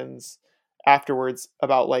conversations afterwards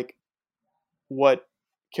about like what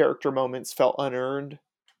character moments felt unearned,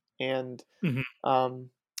 and and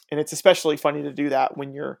it's especially funny to do that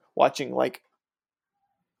when you're watching like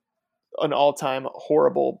an all-time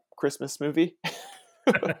horrible Christmas movie.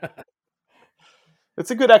 It's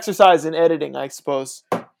a good exercise in editing, I suppose.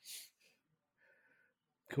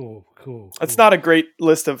 Cool. It's not a great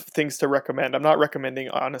list of things to recommend. I'm not recommending,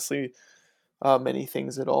 honestly, many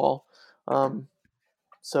things at all.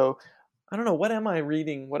 So I don't know. What am I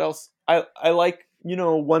reading? What else? I like,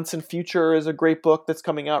 Once and Future is a great book that's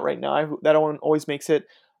coming out right now. That one always makes it.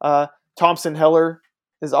 Thompson Heller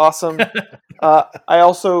is awesome. I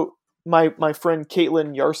also, my friend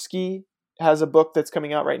Caitlin Yarsky has a book that's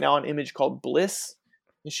coming out right now on Image called Bliss.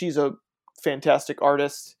 And she's a fantastic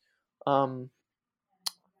artist.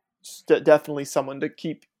 Definitely someone to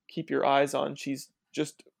keep your eyes on. She's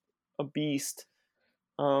just a beast.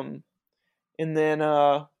 And then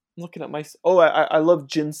looking at I love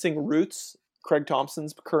Ginseng Roots, Craig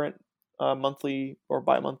Thompson's current monthly or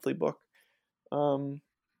bi-monthly book. What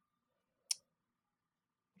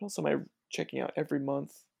else am I checking out every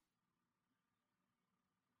month?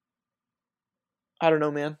 I don't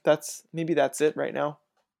know, man. Maybe that's it right now.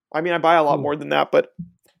 I mean, I buy a lot more than that, but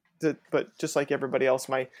just like everybody else,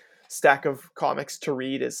 my stack of comics to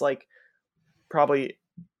read is like probably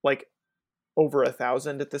like over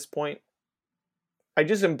 1,000 at this point. I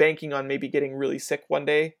just am banking on maybe getting really sick one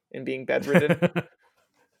day and being bedridden.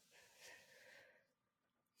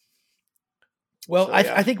 Well, so,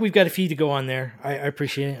 yeah. I think we've got a few to go on there. I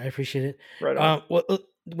appreciate it. Right on. Well,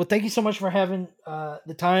 thank you so much for having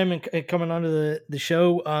the time and coming onto the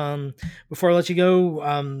show. Before I let you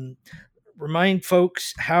go, remind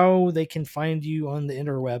folks how they can find you on the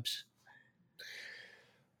interwebs.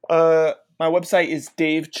 My website is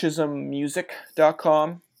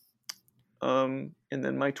davechisholmmusic.com. And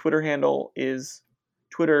then my Twitter handle is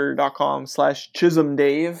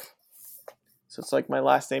twitter.com/ChisholmDave. So it's like my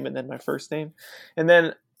last name and then my first name. And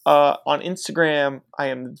then on Instagram, I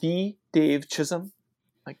am the Dave Chisholm,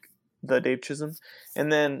 like the Dave Chisholm.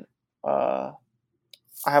 And then I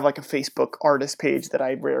have like a Facebook artist page that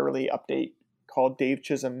I rarely update called Dave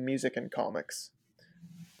Chisholm Music and Comics.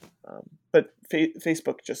 But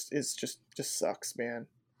Facebook just sucks, man.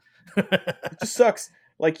 It just sucks.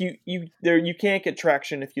 Like you can't get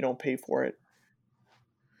traction if you don't pay for it.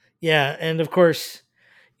 Yeah, and of course,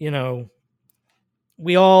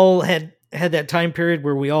 we all had that time period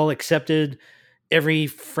where we all accepted every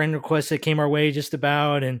friend request that came our way just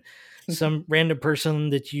about, and some random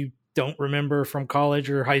person that you don't remember from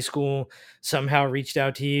college or high school somehow reached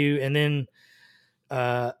out to you. And then,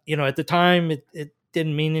 at the time it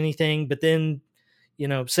didn't mean anything, but then,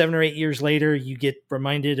 7 or 8 years later, you get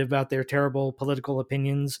reminded about their terrible political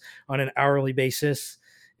opinions on an hourly basis.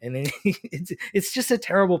 And then it's just a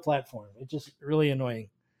terrible platform. It's just really annoying.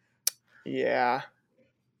 Yeah.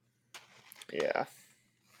 Yeah,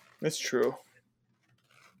 that's true.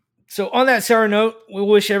 So on that sour note, we'll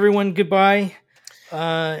wish everyone goodbye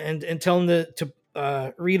and tell them to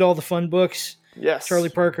read all the fun books. Yes. Charlie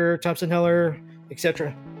Parker, Thompson Heller,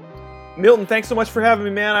 etc. Milton, thanks so much for having me,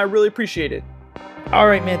 man. I really appreciate it. All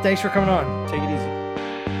right, man. Thanks for coming on. Take it easy.